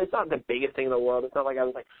 you know, it's not the biggest thing in the world. It's not like I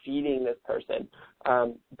was, like, feeding this person.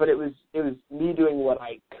 But it was me doing what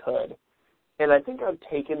I could. And I think I've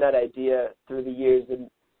taken that idea through the years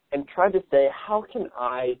and tried to say, how can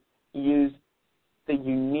I use the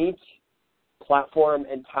unique platform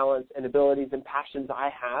and talents and abilities and passions I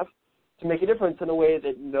have to make a difference in a way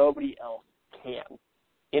that nobody else can.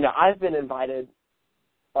 You know, I've been invited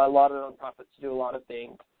by a lot of nonprofits to do a lot of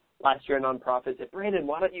things. Last year, a nonprofit said, Brandon,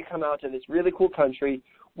 why don't you come out to this really cool country?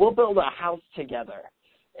 We'll build a house together.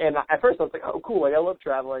 And at first I was like, oh, cool. Like, I love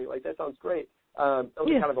traveling. Like, that sounds great. It'll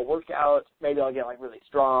be kind of a workout. Maybe I'll get, like, really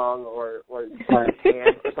strong or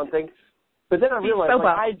tan or something. But then I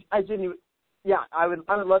realized, I genuinely, I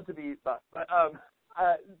would love to be buff. But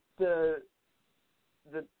the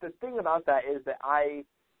thing about that is that I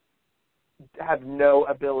have no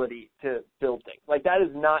ability to build things. Like, that is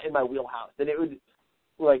not in my wheelhouse. And it would,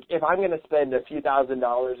 like, if I'm going to spend a few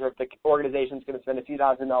 $1,000s, or if the organization's going to spend a few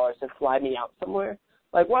 $1,000s to fly me out somewhere,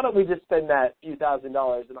 like, why don't we just spend that few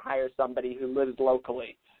 $1,000s and hire somebody who lives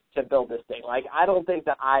locally to build this thing? Like, I don't think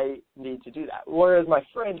that I need to do that. Whereas my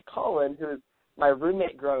friend Colin, who is my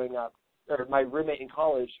roommate growing up, or my roommate in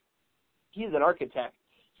college, he's an architect.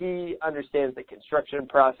 He understands the construction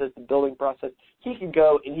process, the building process. He can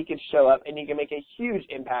go and he can show up and he can make a huge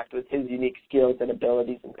impact with his unique skills and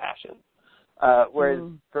abilities and passions. Whereas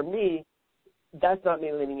for me, that's not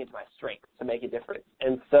me leaning into my strengths to make a difference.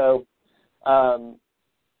 And so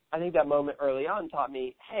I think that moment early on taught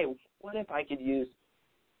me, hey, what if I could use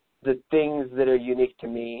the things that are unique to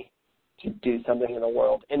me to do something in the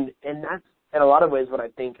world? And that's in a lot of ways what I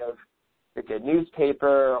think of the Good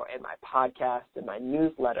Newspaper and my podcast and my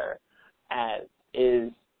newsletter as, is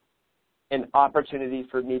an opportunity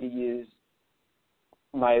for me to use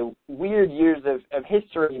my weird years of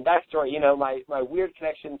history and backstory, you know, my weird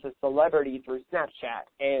connection to celebrity through Snapchat,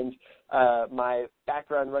 and my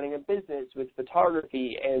background running a business with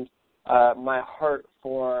photography, and my heart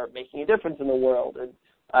for making a difference in the world,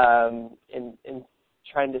 and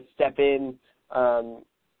trying to step in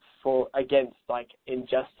for against, like,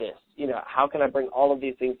 injustice. You know, how can I bring all of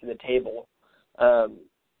these things to the table?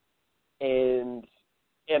 And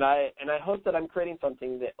I hope that I'm creating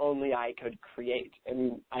something that only I could create.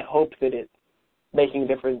 And I hope that it's making a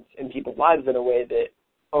difference in people's lives in a way that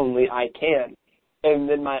only I can. And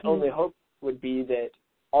then my only hope would be that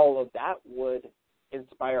all of that would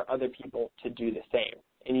inspire other people to do the same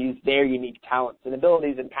and use their unique talents and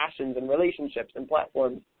abilities and passions and relationships and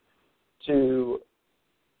platforms to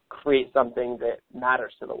create something that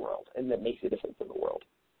matters to the world and that makes a difference in the world.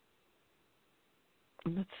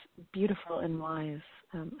 That's beautiful and wise.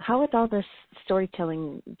 How has all this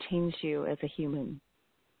storytelling changed you as a human?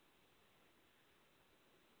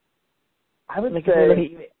 I would like say, if we look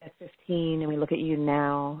at you at 15 and we look at you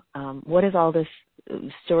now, what is all this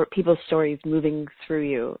people's stories moving through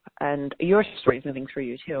you, and your stories moving through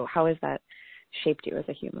you too? How has that shaped you as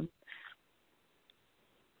a human?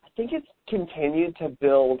 I think it's continued to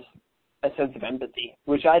build a sense of empathy,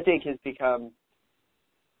 which I think has become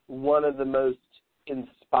one of the most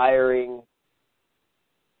inspiring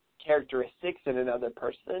characteristics in another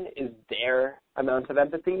person, is their amount of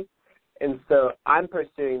empathy. And so I'm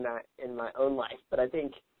pursuing that in my own life. But I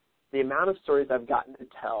think the amount of stories I've gotten to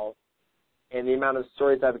tell and the amount of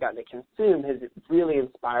stories I've gotten to consume has really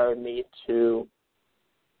inspired me to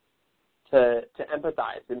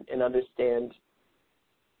empathize and understand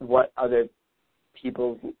what other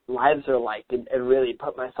people's lives are like, and really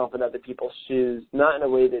put myself in other people's shoes, not in a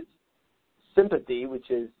way that's sympathy, which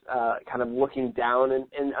is kind of looking down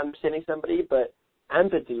and understanding somebody, but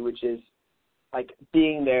empathy, which is like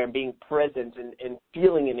being there and being present and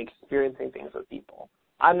feeling and experiencing things with people.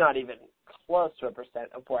 I'm not even close to 1%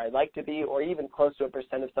 of where I'd like to be, or even close to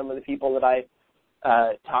 1% of some of the people that I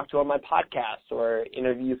talk to on my podcast or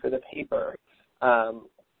interview for the paper.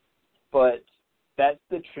 But that's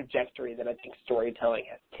the trajectory that I think storytelling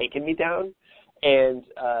has taken me down. And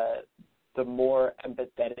the more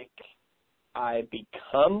empathetic I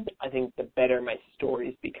become, I think the better my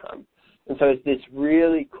stories become. And so it's this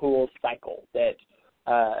really cool cycle that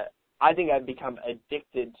I think I've become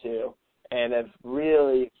addicted to and have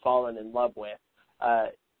really fallen in love with,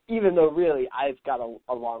 even though really I've got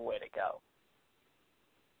a long way to go.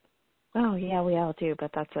 Oh yeah, we all do,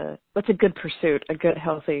 but that's a good pursuit, a good,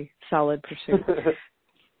 healthy, solid pursuit.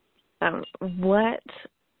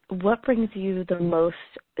 What brings you the most?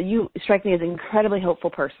 You strike me as an incredibly hopeful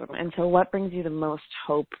person, and so what brings you the most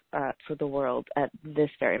hope for the world at this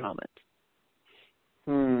very moment?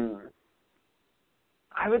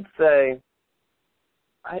 I would say,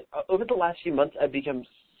 over the last few months, I've become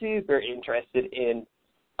super interested in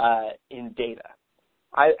data.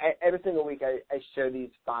 Every single week, I share these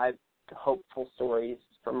 5 hopeful stories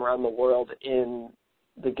from around the world in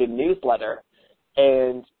the Good newsletter,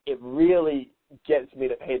 and it really gets me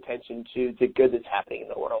to pay attention to the good that's happening in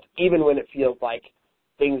the world, even when it feels like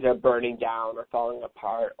things are burning down or falling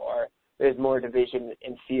apart or there's more division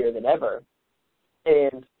and fear than ever.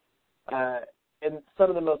 And some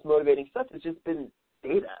of the most motivating stuff has just been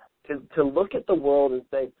data, to look at the world and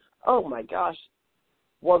say, oh my gosh,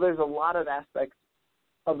 well, there's a lot of aspects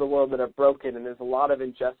of the world that are broken, and there's a lot of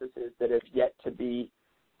injustices that have yet to be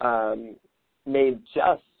made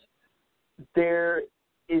just. There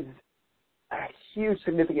is a huge,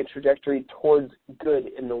 significant trajectory towards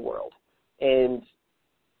good in the world. And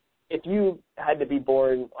if you had to be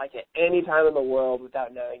born like at any time in the world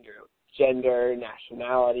without knowing your gender,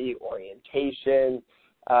 nationality, orientation,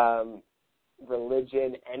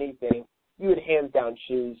 religion, anything, you would hands down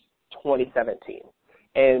choose 2017.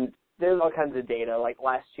 And there's all kinds of data. Like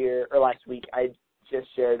last week, I just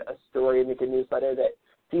shared a story in the Good newsletter that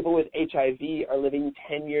people with HIV are living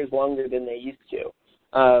 10 years longer than they used to.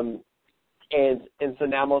 And so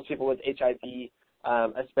now most people with HIV,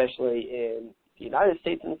 especially in the United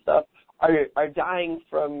States and stuff, are dying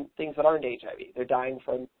from things that aren't HIV. They're dying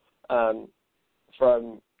from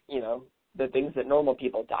the things that normal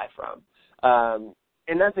people die from.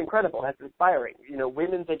 And that's incredible. That's inspiring.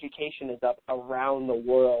 Women's education is up around the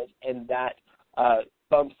world, and that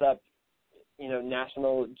bumps up,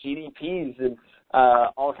 national GDPs and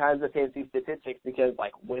all kinds of fancy statistics because,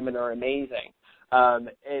 women are amazing.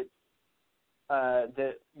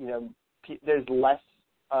 There's less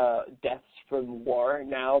deaths from war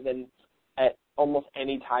now than at almost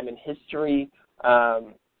any time in history.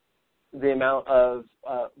 The amount of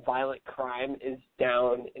violent crime is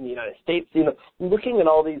down in the United States. Looking at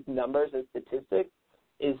all these numbers and statistics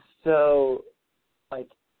is so,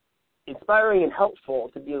 inspiring and helpful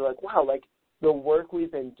to be like, wow, the work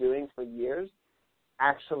we've been doing for years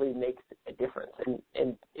actually makes a difference.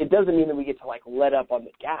 And it doesn't mean that we get to, let up on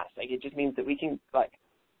the gas. It just means that we can,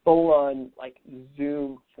 full on,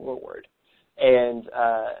 zoom forward. And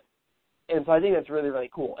so I think that's really, really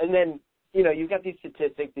cool. And then, you've got these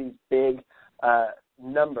statistics, these big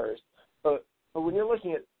numbers, but when you're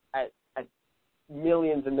looking at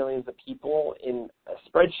millions and millions of people in a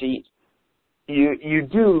spreadsheet, you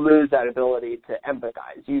do lose that ability to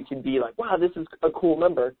empathize. You can be like, wow, this is a cool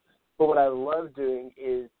number, but what I love doing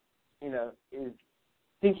is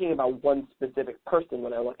thinking about one specific person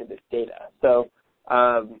when I look at this data. So,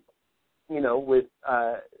 with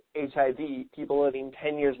HIV, people living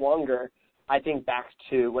 10 years longer, I think back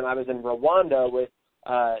to when I was in Rwanda with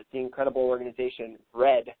the incredible organization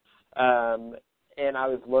RED, and I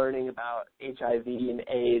was learning about HIV and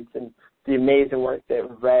AIDS and the amazing work that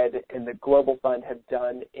RED and the Global Fund have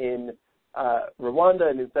done in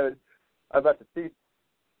Rwanda. And so I'm about to see,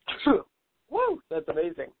 woo, that's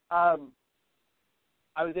amazing. I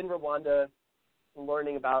was in Rwanda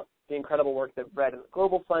learning about the incredible work that RED and the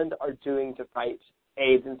Global Fund are doing to fight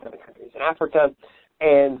AIDS in 7 countries in Africa,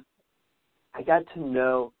 and I got to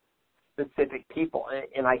know specific people,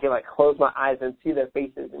 and I can close my eyes and see their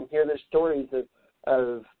faces and hear their stories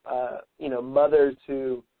of mothers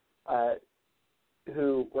who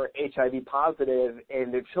were HIV positive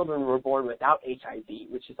and their children were born without HIV,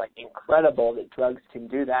 which is incredible that drugs can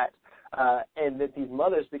do that, and that these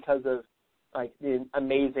mothers, because of the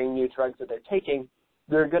amazing new drugs that they're taking,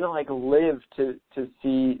 they're going to live to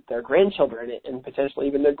see their grandchildren and potentially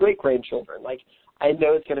even their great-grandchildren. I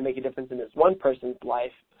know it's going to make a difference in this one person's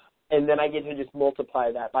life, and then I get to just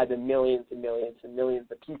multiply that by the millions and millions and millions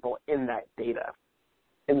of people in that data.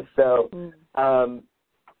 And so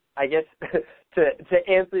I guess to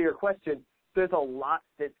answer your question, there's a lot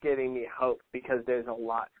that's giving me hope because there's a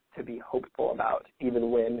lot to be hopeful about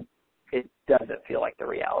even when it doesn't feel like the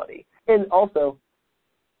reality. And also,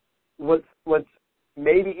 what's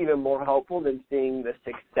maybe even more hopeful than seeing the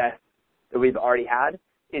success that we've already had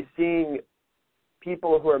is seeing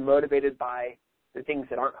people who are motivated by the things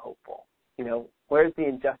that aren't hopeful. Where's the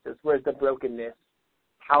injustice? Where's the brokenness?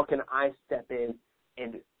 How can I step in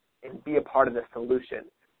and be a part of the solution?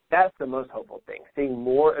 That's the most hopeful thing, seeing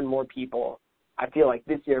more and more people I feel like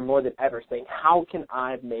this year more than ever saying, how can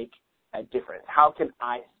I make a difference? How can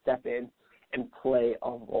I step in and play a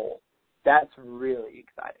role? That's really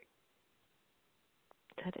exciting.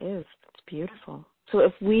 That is. It's beautiful. So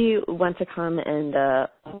if we want to come and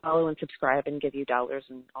follow and subscribe and give you dollars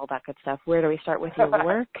and all that good stuff, where do we start with your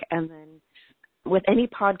work? And then with any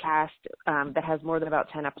podcast that has more than about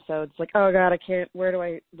 10 episodes, like, oh God, I can't, where do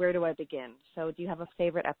I begin? So do you have a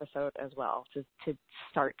favorite episode as well to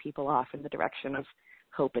start people off in the direction of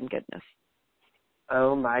hope and goodness?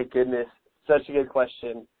 Oh my goodness. Such a good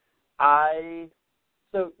question.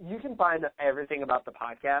 So you can find everything about the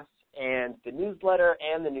podcast and the newsletter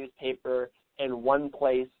and the newspaper in one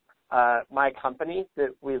place. My company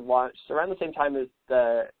that we launched around the same time as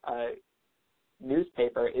the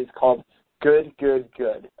newspaper is called Good, Good,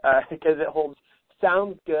 Good, because it holds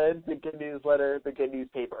Sounds Good, the good newsletter, the good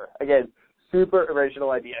newspaper. Again, super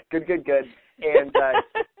original idea. Good, Good, Good. And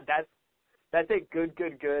that's at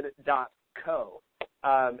goodgoodgood.co.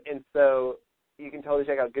 And so you can totally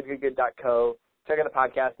check out goodgoodgood.co, check out the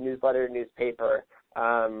podcast, newsletter, newspaper.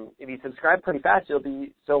 If you subscribe pretty fast, you'll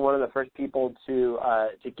be still one of the first people to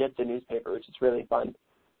get the newspaper, which is really fun.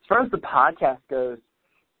 As far as the podcast goes,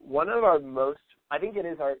 one of our most, I think it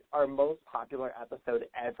is our most popular episode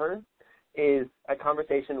ever, is a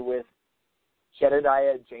conversation with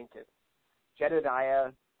Jedediah Jenkins.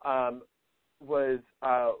 Jedediah was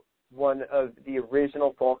one of the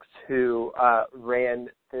original folks who ran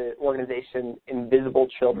the organization Invisible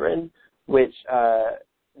Children, which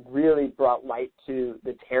really brought light to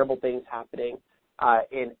the terrible things happening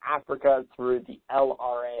in Africa through the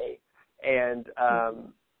LRA, and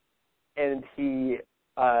he,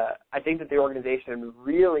 I think that the organization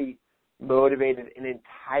really motivated an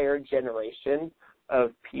entire generation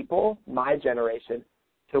of people, my generation,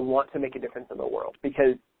 to want to make a difference in the world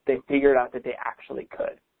because they figured out that they actually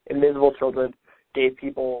could. Invisible Children gave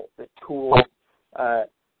people the tools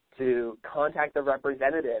to contact their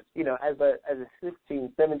representatives, as a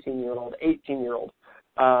 16, 17-year-old, 18-year-old,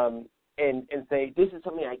 and say, this is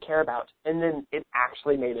something I care about. And then it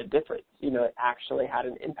actually made a difference. It actually had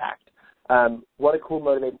an impact. What a cool,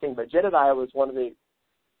 motivating thing. But Jedediah was one of the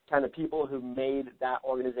kind of people who made that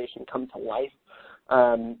organization come to life.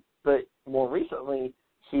 But more recently,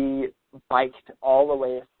 he biked all the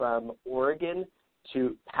way from Oregon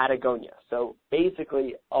to Patagonia. So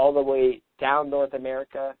basically all the way down North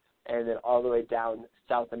America and then all the way down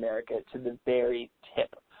South America to the very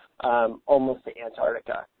tip, almost to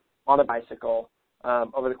Antarctica, on a bicycle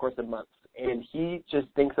over the course of months. And he just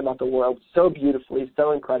thinks about the world so beautifully,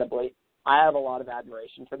 so incredibly. I have a lot of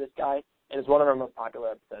admiration for this guy, and it's one of our most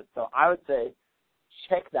popular episodes. So I would say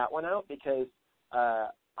check that one out because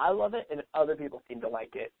I love it and other people seem to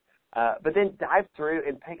like it. But then dive through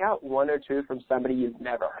and pick out one or two from somebody you've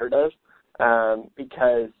never heard of,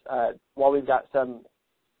 because while we've got some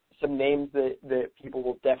names that people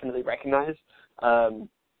will definitely recognize,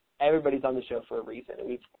 everybody's on the show for a reason, and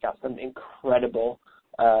we've got some incredible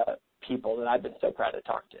people that I've been so proud to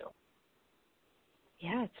talk to.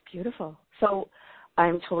 Yeah, it's beautiful. So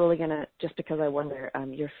I'm totally going to, just because I wonder,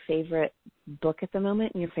 your favorite book at the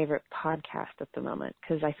moment and your favorite podcast at the moment,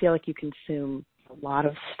 because I feel like you consume a lot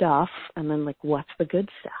of stuff, and then, what's the good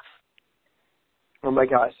stuff? Oh, my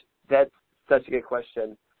gosh. That's such a good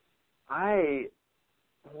question. Am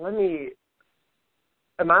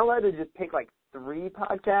I allowed to just pick, 3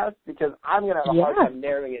 podcasts? Because I'm going to have a hard time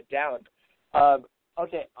narrowing it down.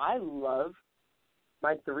 Okay, I love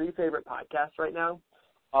my 3 favorite podcasts right now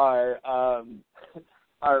are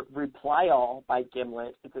Reply All by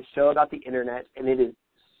Gimlet. It's a show about the internet, and it is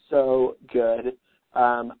so good.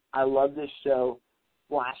 I love this show,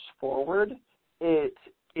 Flash Forward. It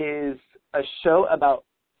is a show about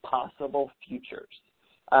possible futures.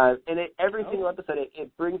 And every single episode,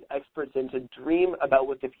 it brings experts in to dream about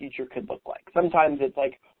what the future could look like. Sometimes it's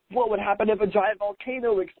what would happen if a giant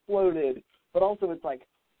volcano exploded? But also it's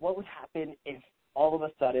what would happen if all of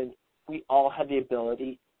a sudden we all had the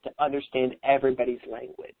ability to understand everybody's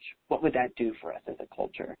language? What would that do for us as a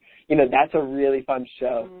culture? That's a really fun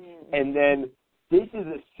show. Mm-hmm. And then this is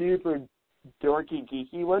a super dorky,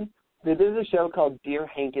 geeky one. There's a show called Dear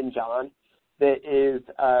Hank and John that is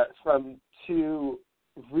from 2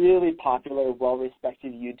 really popular,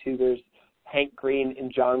 well-respected YouTubers, Hank Green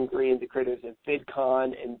and John Green, the creators of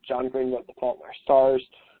VidCon, and John Green wrote The Fault in Our Stars,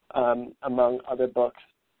 among other books.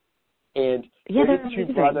 And they're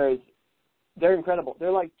 2 brothers. They're incredible.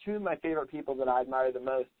 They're 2 of my favorite people that I admire the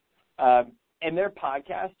most. And their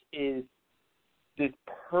podcast is this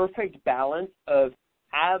perfect balance of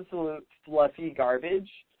absolute fluffy garbage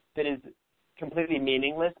that is completely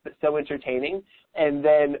meaningless but so entertaining, and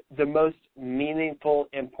then the most meaningful,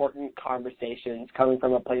 important conversations coming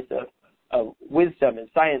from a place of wisdom and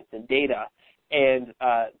science and data. And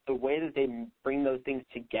the way that they bring those things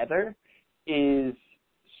together is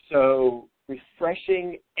so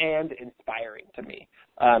refreshing and inspiring to me.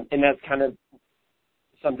 And that's kind of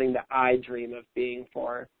something that I dream of being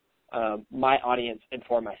for my audience and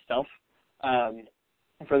for myself,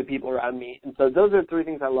 for the people around me. And so those are three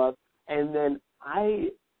things I love. And then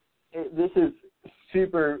this is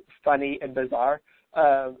super funny and bizarre,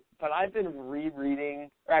 but I've been rereading,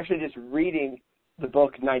 or actually just reading the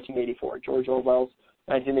book 1984, George Orwell's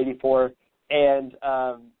 1984. And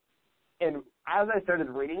as I started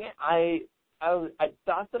reading it, I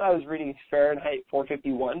thought that I was reading Fahrenheit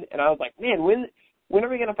 451, and I was like, man, when are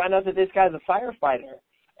we going to find out that this guy's a firefighter?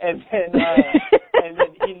 And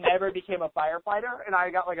then he never became a firefighter, and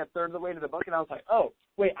I got like a third of the way to the book, and I was like, oh,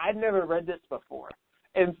 wait, I've never read this before.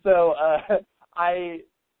 And so I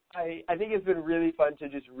think it's been really fun to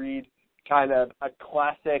just read kind of a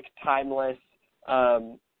classic, timeless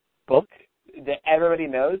book that everybody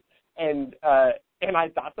knows, and I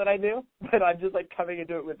thought that I knew, but I'm just like coming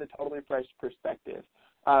into it with a totally fresh perspective.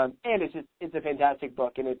 And it's a fantastic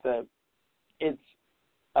book, and it's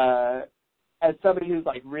as somebody who's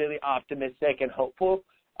like really optimistic and hopeful,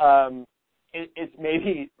 it's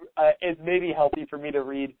maybe healthy for me to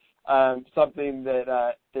read something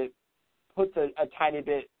that puts a tiny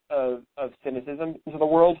bit of cynicism into the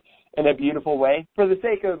world in a beautiful way, for the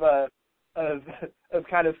sake of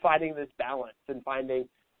kind of finding this balance and finding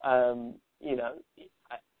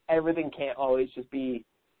everything can't always just be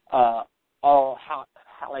all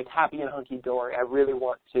like happy and hunky dory. I really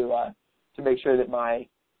want to make sure that my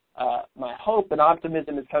hope and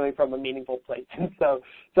optimism is coming from a meaningful place. And so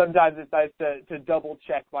sometimes it's nice to double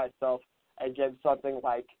check myself against something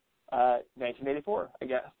like 1984, I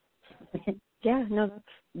guess. Yeah, no,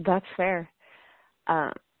 that's fair.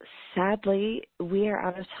 Sadly, we are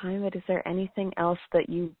out of time, but is there anything else that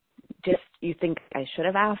you think I should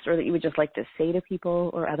have asked, or that you would just like to say to people,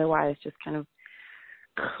 or otherwise just kind of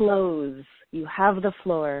close? You have the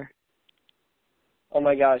floor. Oh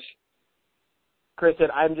my gosh. Kristen,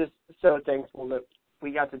 I'm just so thankful that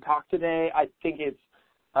we got to talk today. I think it's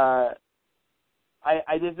I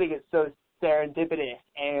just think it's so serendipitous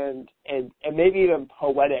and maybe even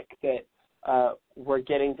poetic that we're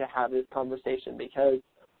getting to have this conversation, because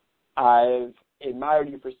I've admired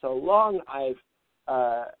you for so long. I've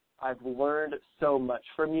learned so much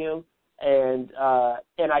from you, and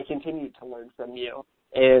I continue to learn from you,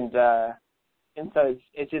 and so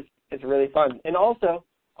it's really fun. And also,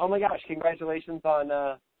 oh my gosh, congratulations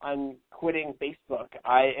on quitting Facebook.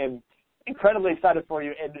 I am incredibly excited for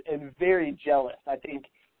you and very jealous. I think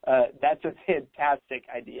that's a fantastic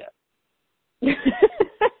idea.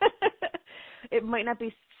 It might not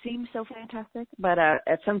seem so fantastic, but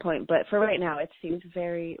at some point. But for right now, it seems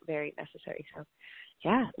very, very necessary. So,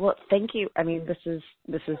 yeah. Well, thank you. I mean, this is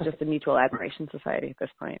just a mutual admiration society at this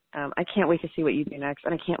point. I can't wait to see what you do next,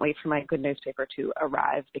 and I can't wait for my good newspaper to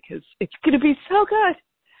arrive, because it's going to be so good.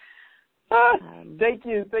 Thank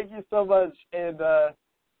you so much. And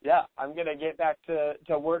yeah, I'm gonna get back to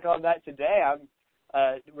work on that today.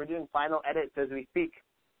 We're doing final edits as we speak.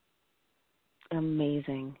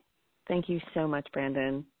 Amazing. Thank you so much,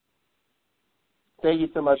 Brandon. Thank you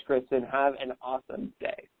so much, Kristen. Have an awesome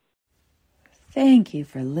day. Thank you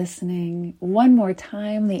for listening. One more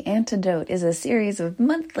time, The Antidote is a series of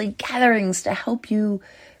monthly gatherings to help you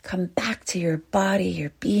come back to your body,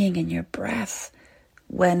 your being, and your breath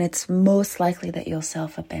when it's most likely that you'll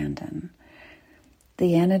self-abandon.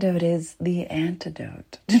 The antidote is the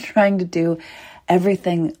antidote to trying to do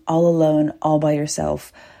everything all alone, all by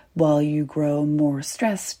yourself, while you grow more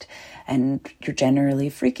stressed and you're generally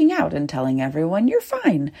freaking out and telling everyone you're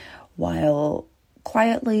fine, while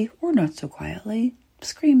quietly, or not so quietly,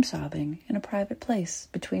 scream sobbing in a private place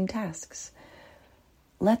between tasks.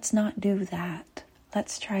 Let's not do that.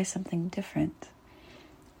 Let's try something different.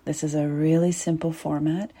 This is a really simple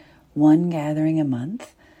format, one gathering a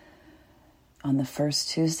month on the first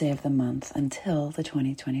Tuesday of the month until the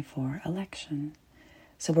 2024 election.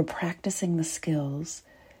 So we're practicing the skills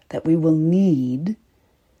that we will need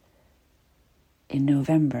in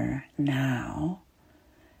November now.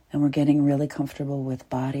 And we're getting really comfortable with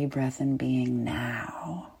body, breath, and being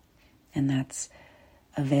now. And that's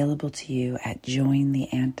available to you at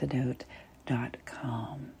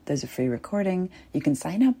jointheantidote.com. There's a free recording. You can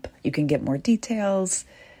sign up. You can get more details.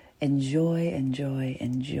 Enjoy, enjoy,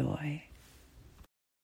 enjoy.